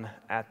sit down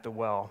at the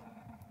well?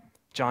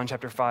 John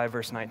chapter 5,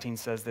 verse 19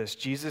 says this,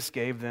 Jesus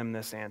gave them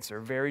this answer,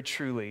 very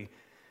truly,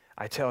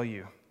 I tell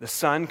you, the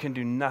Son can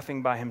do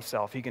nothing by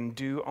himself. He can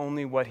do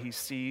only what he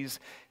sees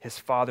his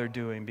Father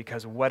doing,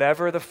 because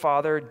whatever the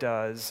Father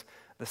does,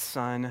 the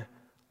Son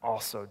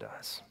also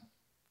does.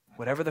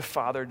 Whatever the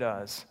Father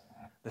does,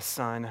 the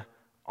Son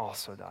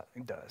also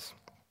does.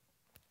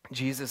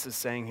 Jesus is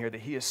saying here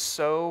that he is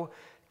so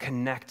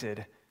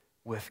connected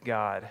with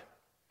God.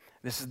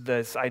 This is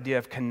this idea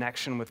of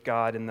connection with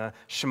God in the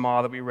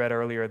Shema that we read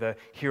earlier, the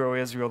Hear, O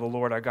Israel, the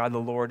Lord our God, the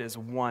Lord is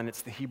one.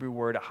 It's the Hebrew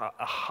word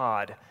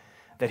ahad,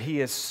 that he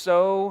is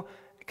so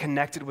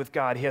connected with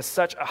God. He has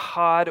such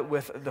ahad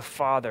with the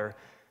Father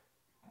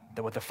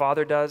that what the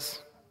Father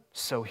does,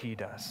 so he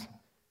does.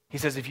 He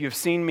says, if you have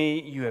seen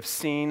me, you have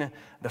seen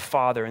the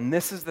Father. And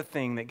this is the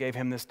thing that gave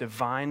him this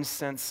divine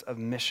sense of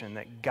mission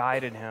that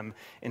guided him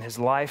in his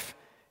life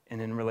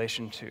and in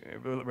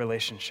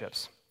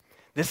relationships.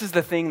 This is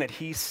the thing that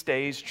he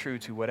stays true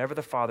to. Whatever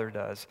the Father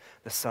does,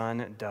 the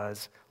Son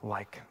does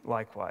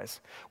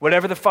likewise.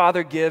 Whatever the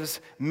Father gives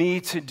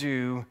me to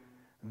do,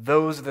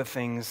 those are the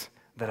things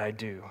that I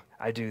do.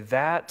 I do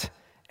that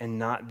and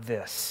not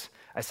this.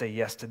 I say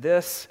yes to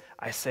this,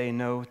 I say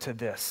no to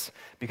this,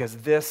 because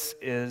this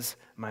is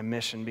my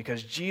mission.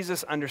 Because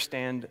Jesus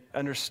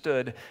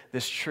understood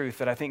this truth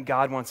that I think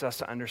God wants us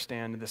to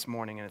understand this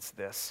morning, and it's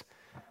this.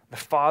 The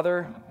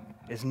Father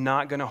is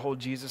not going to hold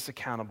Jesus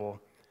accountable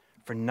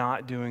for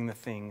not doing the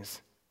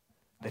things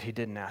that he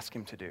didn't ask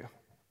him to do.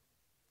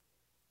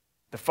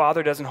 The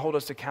Father doesn't hold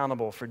us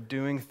accountable for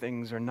doing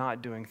things or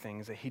not doing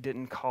things that he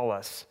didn't call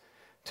us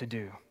to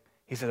do.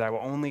 He says, I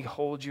will only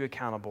hold you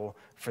accountable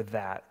for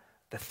that,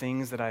 the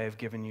things that I have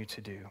given you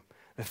to do,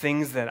 the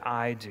things that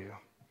I do,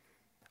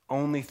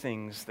 only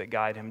things that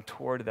guide him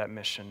toward that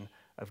mission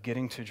of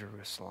getting to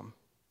Jerusalem.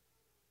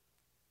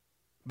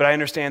 But I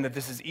understand that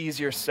this is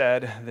easier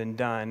said than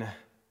done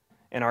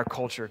in our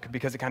culture,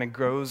 because it kind of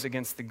goes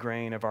against the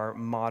grain of our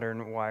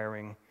modern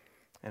wiring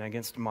and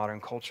against modern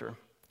culture.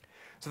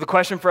 So the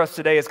question for us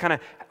today is kind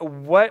of,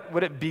 what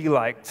would it be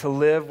like to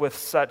live with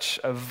such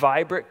a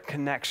vibrant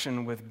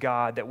connection with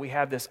God, that we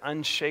have this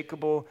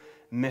unshakable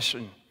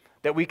mission,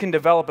 that we can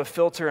develop a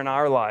filter in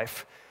our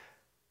life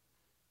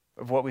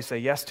of what we say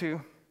yes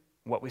to,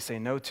 what we say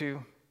no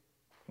to,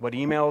 what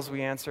emails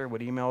we answer,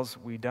 what emails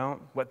we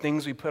don't, what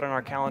things we put on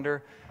our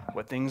calendar,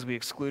 what things we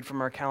exclude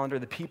from our calendar,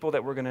 the people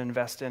that we're going to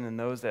invest in, and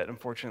those that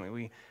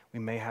unfortunately we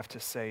may have to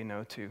say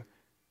no to.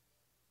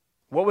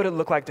 What would it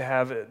look like to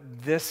have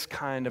this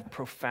kind of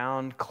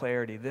profound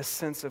clarity, this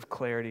sense of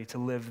clarity, to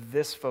live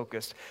this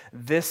focused,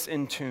 this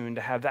in tune,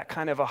 to have that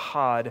kind of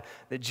ahad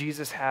that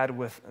Jesus had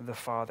with the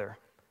Father?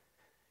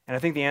 And I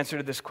think the answer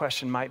to this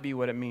question might be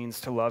what it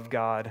means to love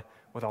God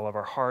with all of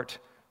our heart,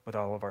 with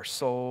all of our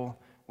soul,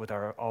 with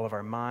all of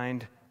our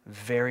mind,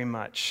 very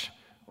much,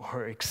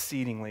 or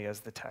exceedingly,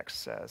 as the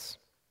text says.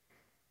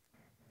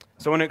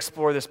 So I want to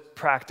explore this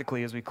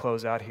practically as we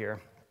close out here.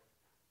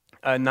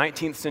 A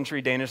 19th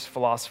century Danish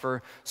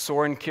philosopher,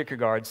 Søren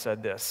Kierkegaard,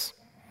 said this.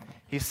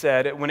 He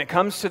said, when it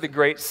comes to the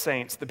great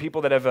saints, the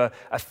people that have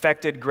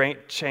affected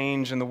great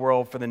change in the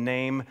world for the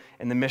name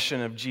and the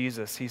mission of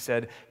Jesus, he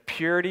said,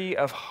 purity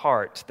of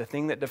heart, the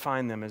thing that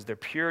defined them is their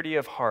purity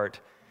of heart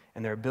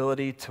and their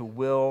ability to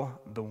will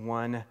the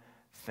one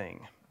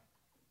thing.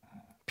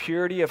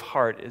 Purity of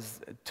heart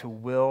is to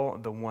will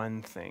the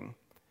one thing.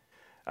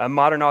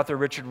 Modern author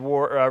Ronald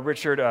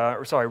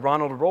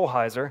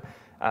Rolheiser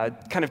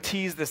kind of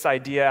teased this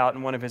idea out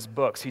in one of his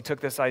books. He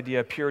took this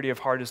idea, purity of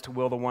heart is to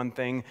will the one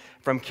thing,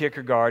 from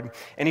Kierkegaard,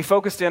 and he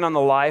focused in on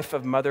the life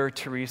of Mother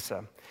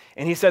Teresa.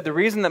 And he said the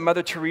reason that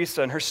Mother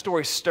Teresa and her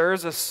story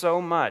stirs us so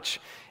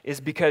much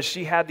is because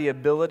she had the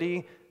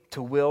ability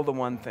to will the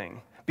one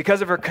thing.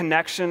 Because of her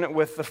connection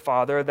with the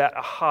Father, that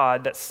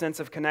ahad, that sense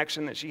of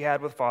connection that she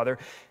had with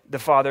the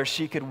Father,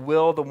 she could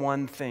will the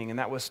one thing, and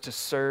that was to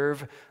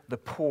serve the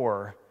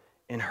poor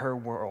in her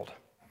world.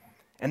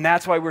 And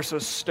that's why we're so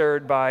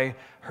stirred by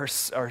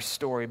our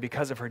story,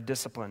 because of her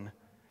discipline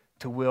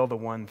to will the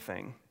one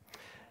thing.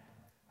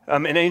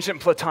 In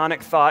ancient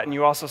Platonic thought, and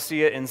you also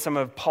see it in some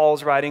of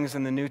Paul's writings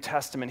in the New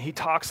Testament, he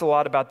talks a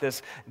lot about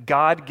this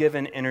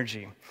God-given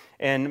energy.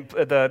 In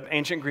the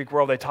ancient Greek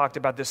world, they talked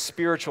about this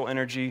spiritual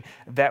energy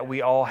that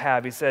we all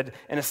have. He said,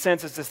 in a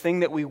sense, it's this thing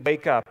that we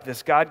wake up,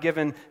 this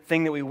God-given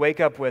thing that we wake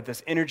up with,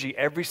 this energy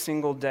every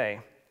single day.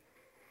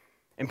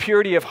 And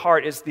purity of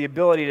heart is the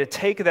ability to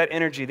take that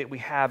energy that we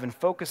have and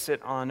focus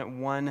it on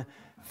one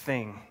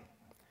thing.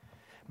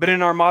 But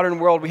in our modern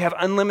world, we have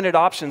unlimited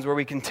options where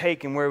we can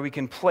take and where we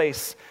can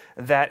place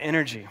that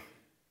energy.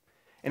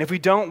 And if we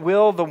don't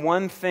will the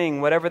one thing,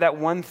 whatever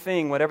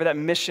that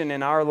mission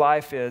in our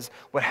life is,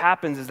 what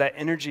happens is that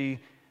energy,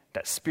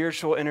 that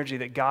spiritual energy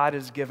that God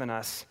has given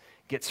us,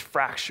 gets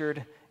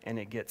fractured and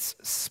it gets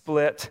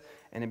split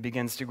and it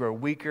begins to grow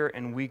weaker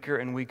and weaker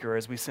and weaker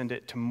as we send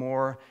it to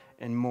more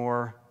and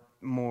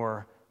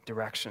more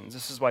directions.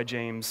 This is why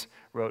James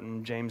wrote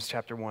in James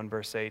chapter 1,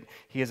 verse 8,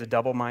 he is a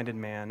double-minded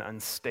man,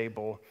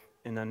 unstable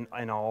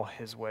in all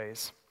his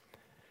ways.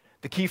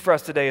 The key for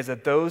us today is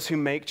that those who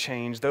make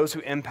change, those who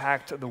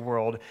impact the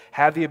world,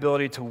 have the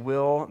ability to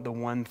will the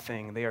one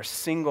thing. They are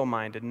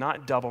single-minded,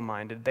 not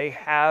double-minded. They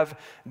have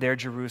their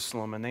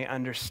Jerusalem, and they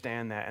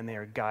understand that, and they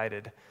are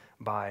guided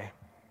by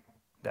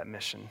that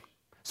mission.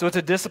 So it's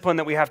a discipline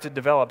that we have to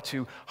develop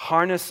to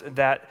harness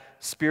that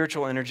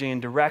spiritual energy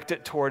and direct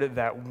it toward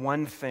that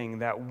one thing,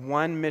 that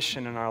one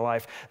mission in our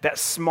life, that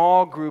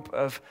small group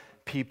of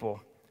people.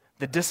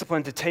 The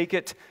discipline to take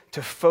it,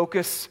 to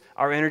focus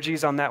our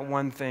energies on that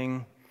one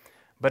thing,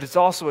 but it's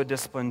also a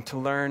discipline to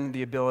learn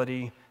the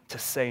ability to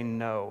say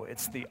no.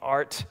 It's the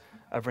art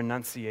of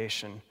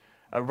renunciation.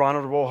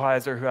 Ronald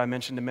Rolheiser, who I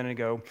mentioned a minute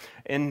ago,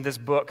 in this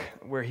book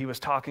where he was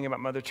talking about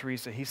Mother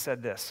Teresa, he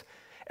said this: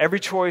 every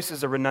choice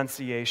is a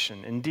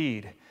renunciation.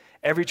 Indeed,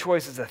 every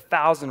choice is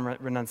 1,000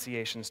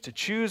 renunciations. To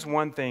choose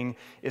one thing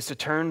is to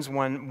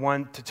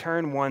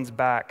turn one's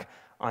back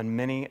on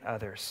many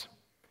others.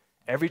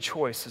 Every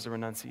choice is a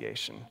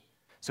renunciation.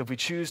 So if we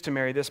choose to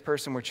marry this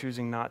person, we're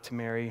choosing not to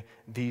marry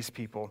these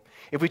people.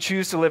 If we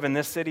choose to live in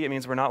this city, it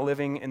means we're not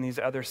living in these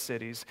other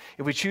cities.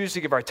 If we choose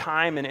to give our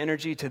time and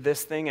energy to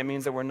this thing, it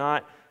means that we're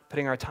not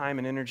putting our time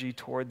and energy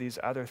toward these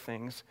other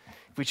things.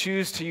 If we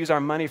choose to use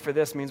our money for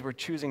this, it means we're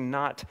choosing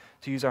not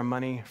to use our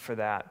money for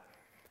that.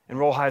 And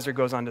Rolheiser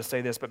goes on to say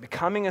this, but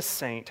becoming a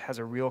saint has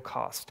a real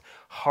cost.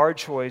 Hard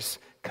choice,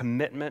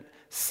 commitment,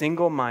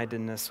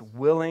 single-mindedness,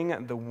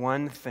 willing the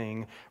one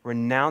thing,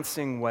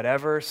 renouncing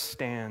whatever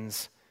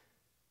stands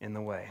in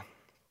the way.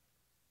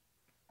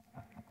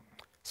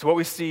 So what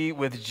we see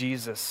with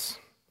Jesus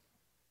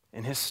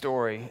in his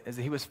story is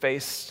that he was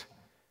faced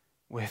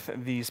with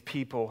these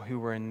people who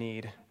were in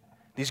need,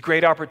 these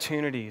great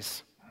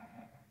opportunities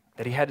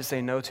that he had to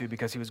say no to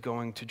because he was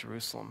going to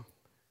Jerusalem.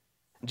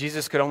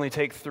 Jesus could only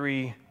take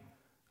 3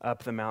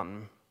 up the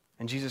mountain,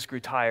 and Jesus grew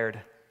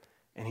tired,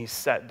 and he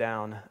sat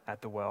down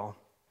at the well.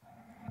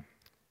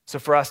 So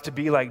for us to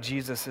be like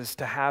Jesus is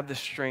to have the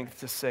strength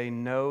to say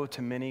no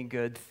to many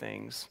good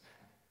things.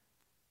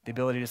 The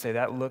ability to say,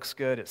 that looks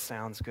good, it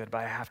sounds good, but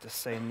I have to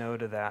say no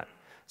to that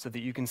so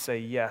that you can say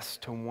yes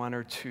to 1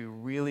 or 2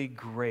 really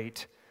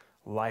great,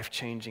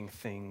 life-changing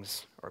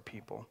things or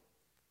people.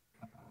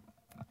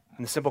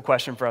 And the simple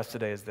question for us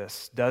today is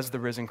this: does the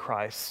risen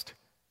Christ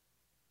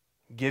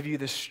give you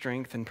the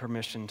strength and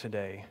permission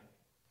today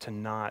to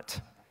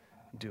not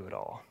do it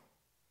all?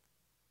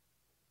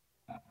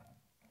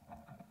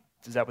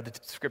 Is that what the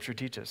scripture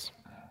teaches?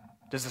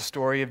 Does the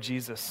story of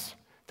Jesus,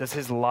 does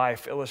his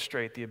life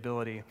illustrate the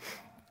ability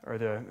or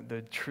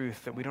the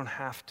truth that we don't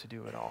have to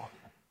do it all?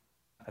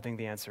 I think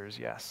the answer is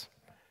yes.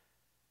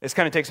 This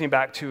kind of takes me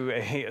back to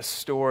a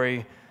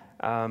story.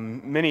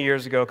 Many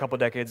years ago, a couple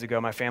decades ago,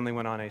 my family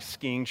went on a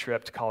skiing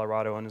trip to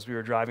Colorado, and as we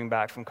were driving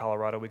back from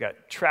Colorado, we got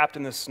trapped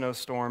in this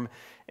snowstorm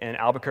in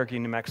Albuquerque,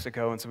 New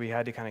Mexico, and so we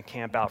had to kind of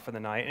camp out for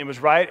the night. And it was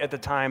right at the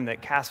time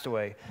that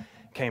Castaway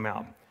came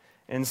out.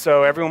 And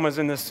so everyone was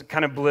in this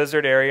kind of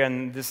blizzard area,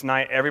 and this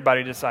night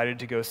everybody decided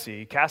to go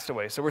see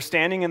Castaway. So we're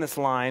standing in this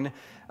line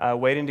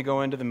waiting to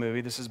go into the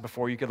movie. This is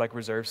before you could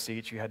reserve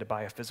seats. You had to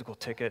buy a physical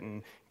ticket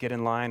and get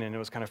in line, and it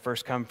was kind of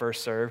first come,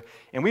 first serve.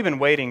 And we've been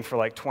waiting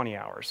for 20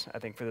 hours, I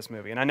think, for this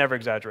movie. And I never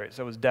exaggerate,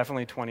 so it was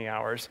definitely 20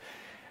 hours.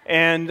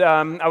 And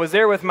I was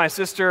there with my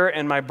sister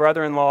and my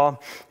brother-in-law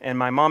and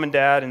my mom and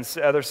dad and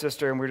other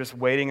sister, and we were just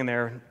waiting in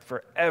there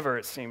forever,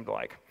 it seemed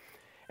like.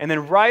 And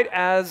then right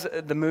as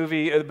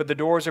the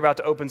doors are about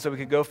to open so we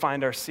could go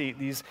find our seat,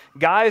 these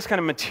guys kind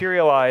of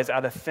materialize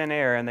out of thin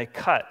air and they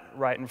cut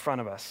right in front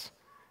of us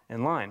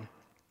in line.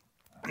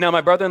 Now,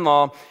 my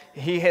brother-in-law,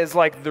 he is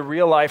like the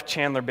real-life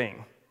Chandler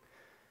Bing.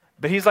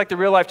 But he's like the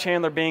real-life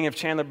Chandler Bing if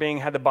Chandler Bing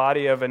had the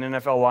body of an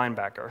NFL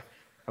linebacker,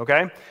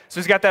 okay? So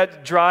he's got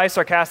that dry,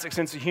 sarcastic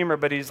sense of humor,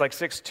 but he's like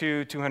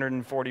 6'2",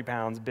 240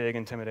 pounds, big,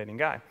 intimidating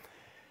guy.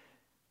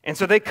 And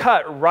so they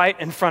cut right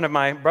in front of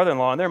my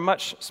brother-in-law, and they're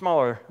much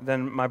smaller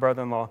than my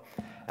brother-in-law.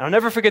 And I'll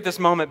never forget this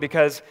moment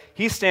because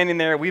he's standing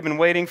there. We've been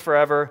waiting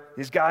forever.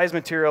 These guys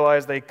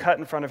materialize. They cut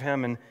in front of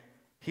him, and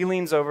he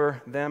leans over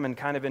them and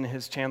kind of in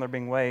his Chandler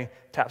Bing way,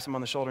 taps him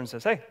on the shoulder and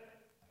says, "Hey,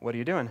 what are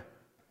you doing?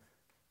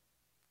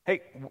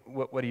 Hey,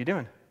 what are you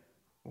doing?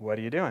 What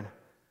are you doing?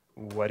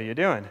 What are you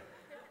doing?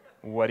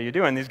 What are you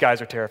doing?" These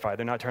guys are terrified.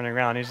 They're not turning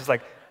around. He's just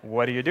like,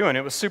 "What are you doing?"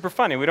 It was super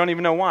funny. We don't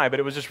even know why, but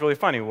it was just really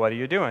funny. "What are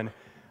you doing?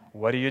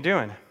 What are you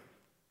doing?"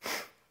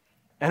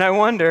 And I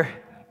wonder,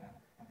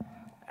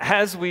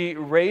 as we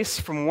race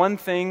from one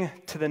thing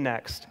to the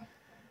next,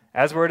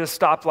 as we're at a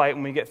stoplight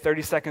and we get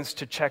 30 seconds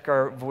to check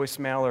our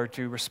voicemail or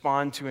to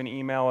respond to an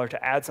email or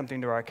to add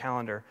something to our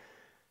calendar,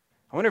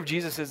 I wonder if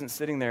Jesus isn't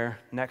sitting there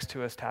next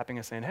to us, tapping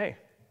us, saying, "Hey,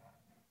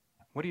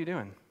 what are you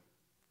doing?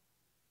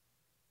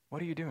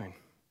 What are you doing?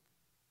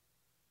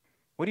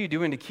 What are you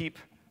doing to keep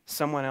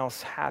someone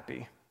else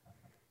happy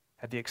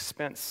at the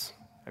expense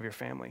of your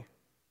family?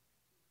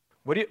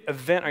 What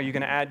event are you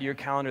going to add to your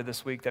calendar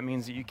this week that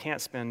means that you can't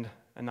spend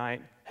a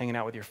night hanging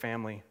out with your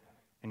family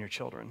and your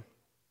children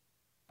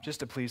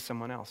just to please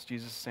someone else?"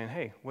 Jesus is saying,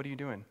 "Hey, what are you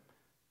doing?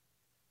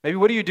 Maybe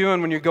what are you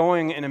doing when you're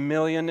going in a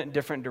million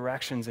different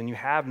directions and you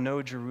have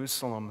no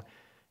Jerusalem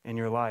in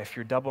your life?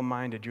 You're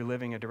double-minded, you're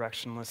living a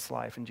directionless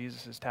life." And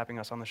Jesus is tapping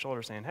us on the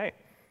shoulder saying, "Hey,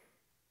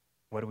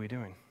 what are we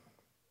doing?"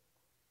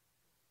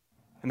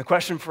 And the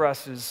question for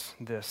us is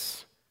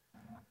this: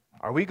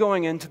 are we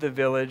going into the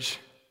village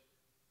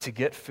to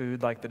get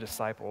food like the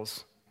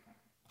disciples,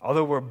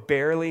 although we're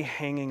barely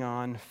hanging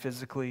on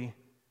physically,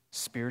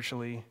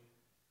 spiritually,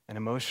 and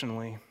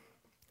emotionally,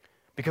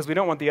 because we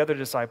don't want the other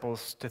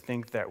disciples to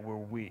think that we're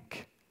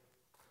weak?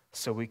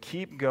 So we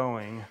keep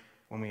going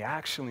when we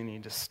actually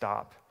need to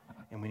stop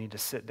and we need to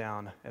sit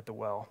down at the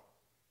well.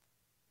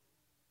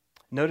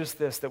 Notice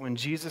this, that when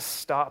Jesus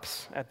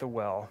stops at the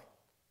well,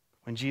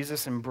 when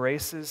Jesus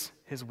embraces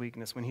his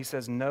weakness, when he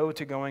says no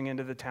to going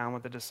into the town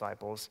with the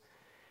disciples,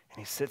 and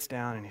he sits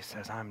down and he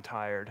says, "I'm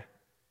tired,"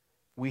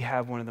 we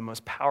have one of the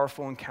most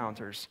powerful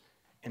encounters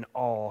in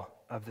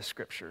all of the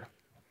Scripture.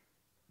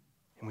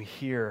 And we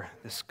hear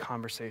this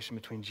conversation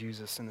between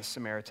Jesus and the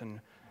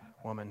Samaritan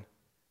woman.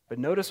 But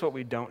notice what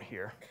we don't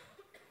hear.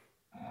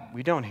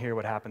 We don't hear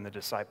what happened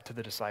to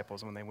the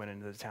disciples when they went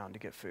into the town to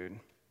get food.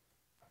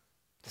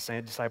 The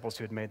same disciples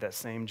who had made that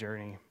same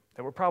journey,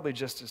 that were probably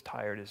just as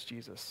tired as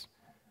Jesus.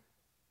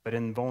 But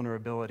in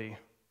vulnerability,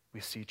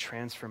 we see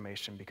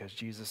transformation because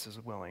Jesus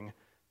is willing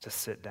to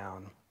sit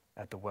down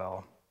at the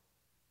well.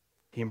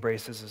 He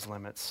embraces his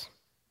limits.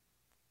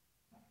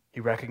 He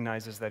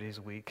recognizes that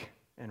he's weak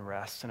and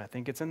rests. And I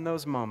think it's in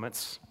those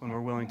moments when we're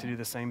willing to do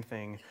the same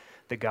thing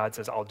that God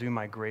says, "I'll do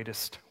my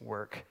greatest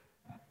work."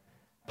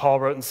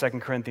 Paul wrote in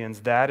 2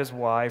 Corinthians, "That is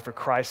why, for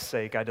Christ's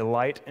sake, I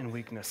delight in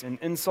weakness, in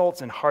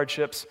insults and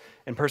hardships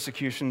and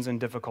persecutions and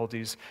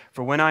difficulties.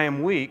 For when I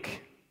am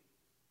weak,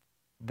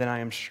 then I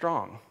am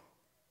strong."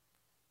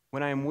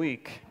 When I am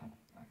weak,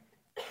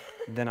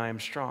 then I am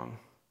strong.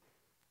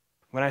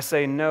 When I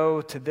say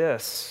no to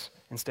this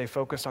and stay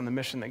focused on the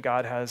mission that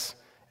God has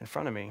in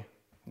front of me,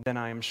 then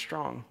I am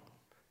strong.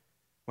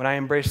 When I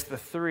embrace the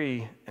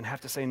 3 and have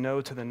to say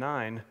no to the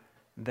 9,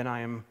 then I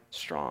am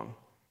strong.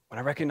 When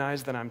I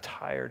recognize that I'm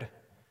tired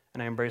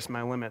and I embrace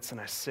my limits and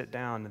I sit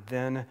down,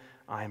 then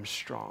I am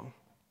strong.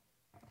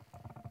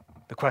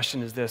 The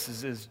question is this,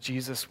 is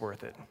Jesus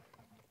worth it?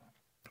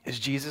 Is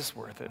Jesus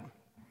worth it?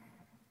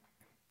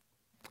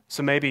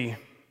 So maybe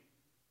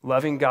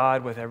loving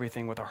God with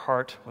everything, with our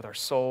heart, with our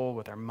soul,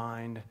 with our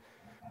mind,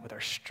 with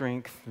our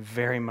strength,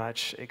 very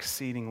much,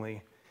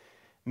 exceedingly,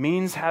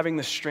 means having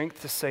the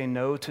strength to say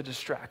no to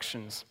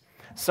distractions,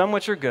 some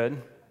which are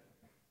good,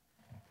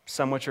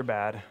 some which are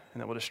bad,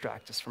 and that will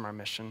distract us from our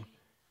mission.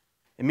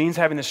 It means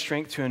having the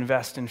strength to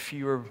invest in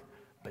fewer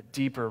but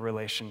deeper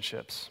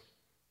relationships.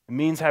 It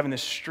means having the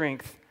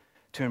strength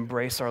to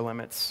embrace our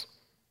limits,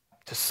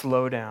 to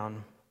slow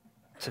down,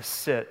 to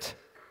sit,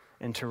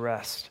 and to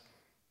rest.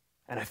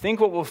 And I think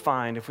what we'll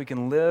find, if we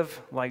can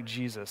live like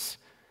Jesus,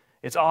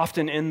 it's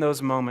often in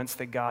those moments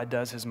that God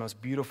does his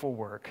most beautiful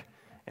work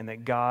and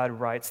that God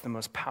writes the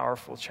most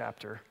powerful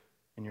chapter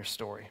in your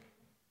story.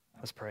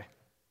 Let's pray.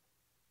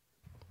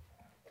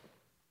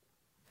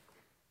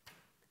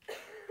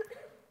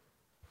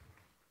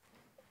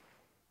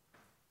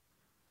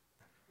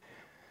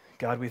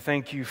 God, we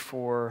thank you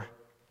for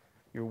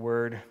your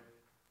word.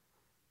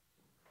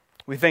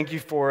 We thank you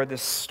for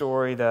this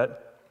story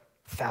that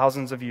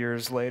thousands of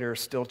years later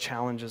still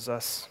challenges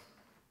us,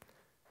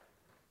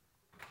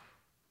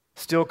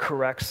 still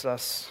corrects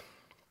us,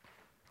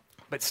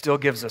 but still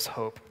gives us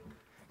hope.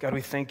 God,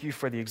 we thank you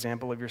for the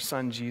example of your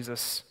son,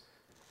 Jesus,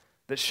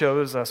 that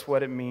shows us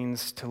what it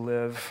means to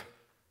live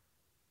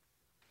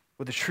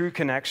with a true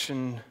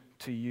connection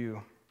to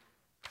you.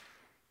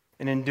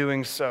 And in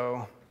doing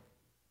so,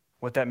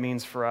 what that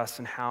means for us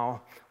and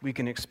how we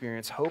can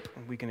experience hope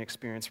and we can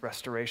experience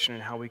restoration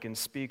and how we can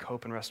speak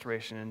hope and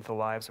restoration into the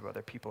lives of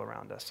other people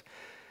around us.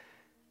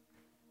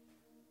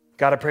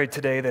 God, I pray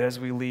today that as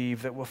we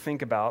leave, that we'll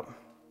think about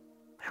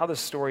how this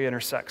story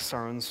intersects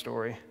our own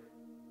story.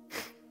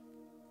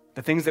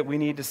 The things that we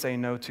need to say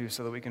no to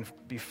so that we can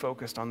be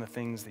focused on the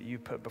things that you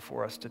put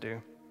before us to do.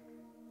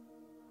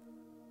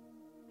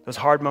 Those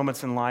hard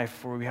moments in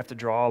life where we have to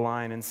draw a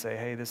line and say,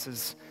 hey, this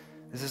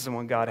isn't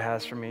what God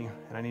has for me,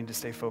 and I need to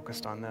stay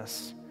focused on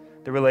this.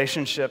 The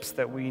relationships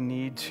that we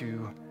need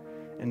to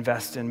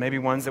invest in, maybe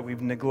ones that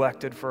we've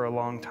neglected for a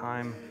long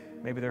time,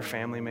 maybe they're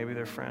family, maybe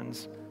they're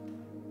friends.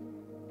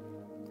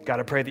 God,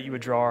 I pray that you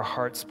would draw our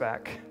hearts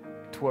back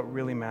to what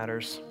really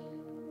matters.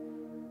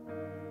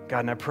 God,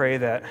 and I pray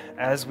that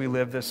as we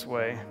live this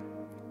way,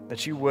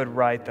 that you would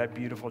write that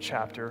beautiful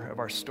chapter of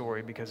our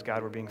story because,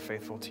 God, we're being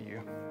faithful to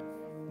you.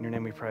 In your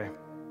name we pray.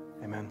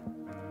 Amen.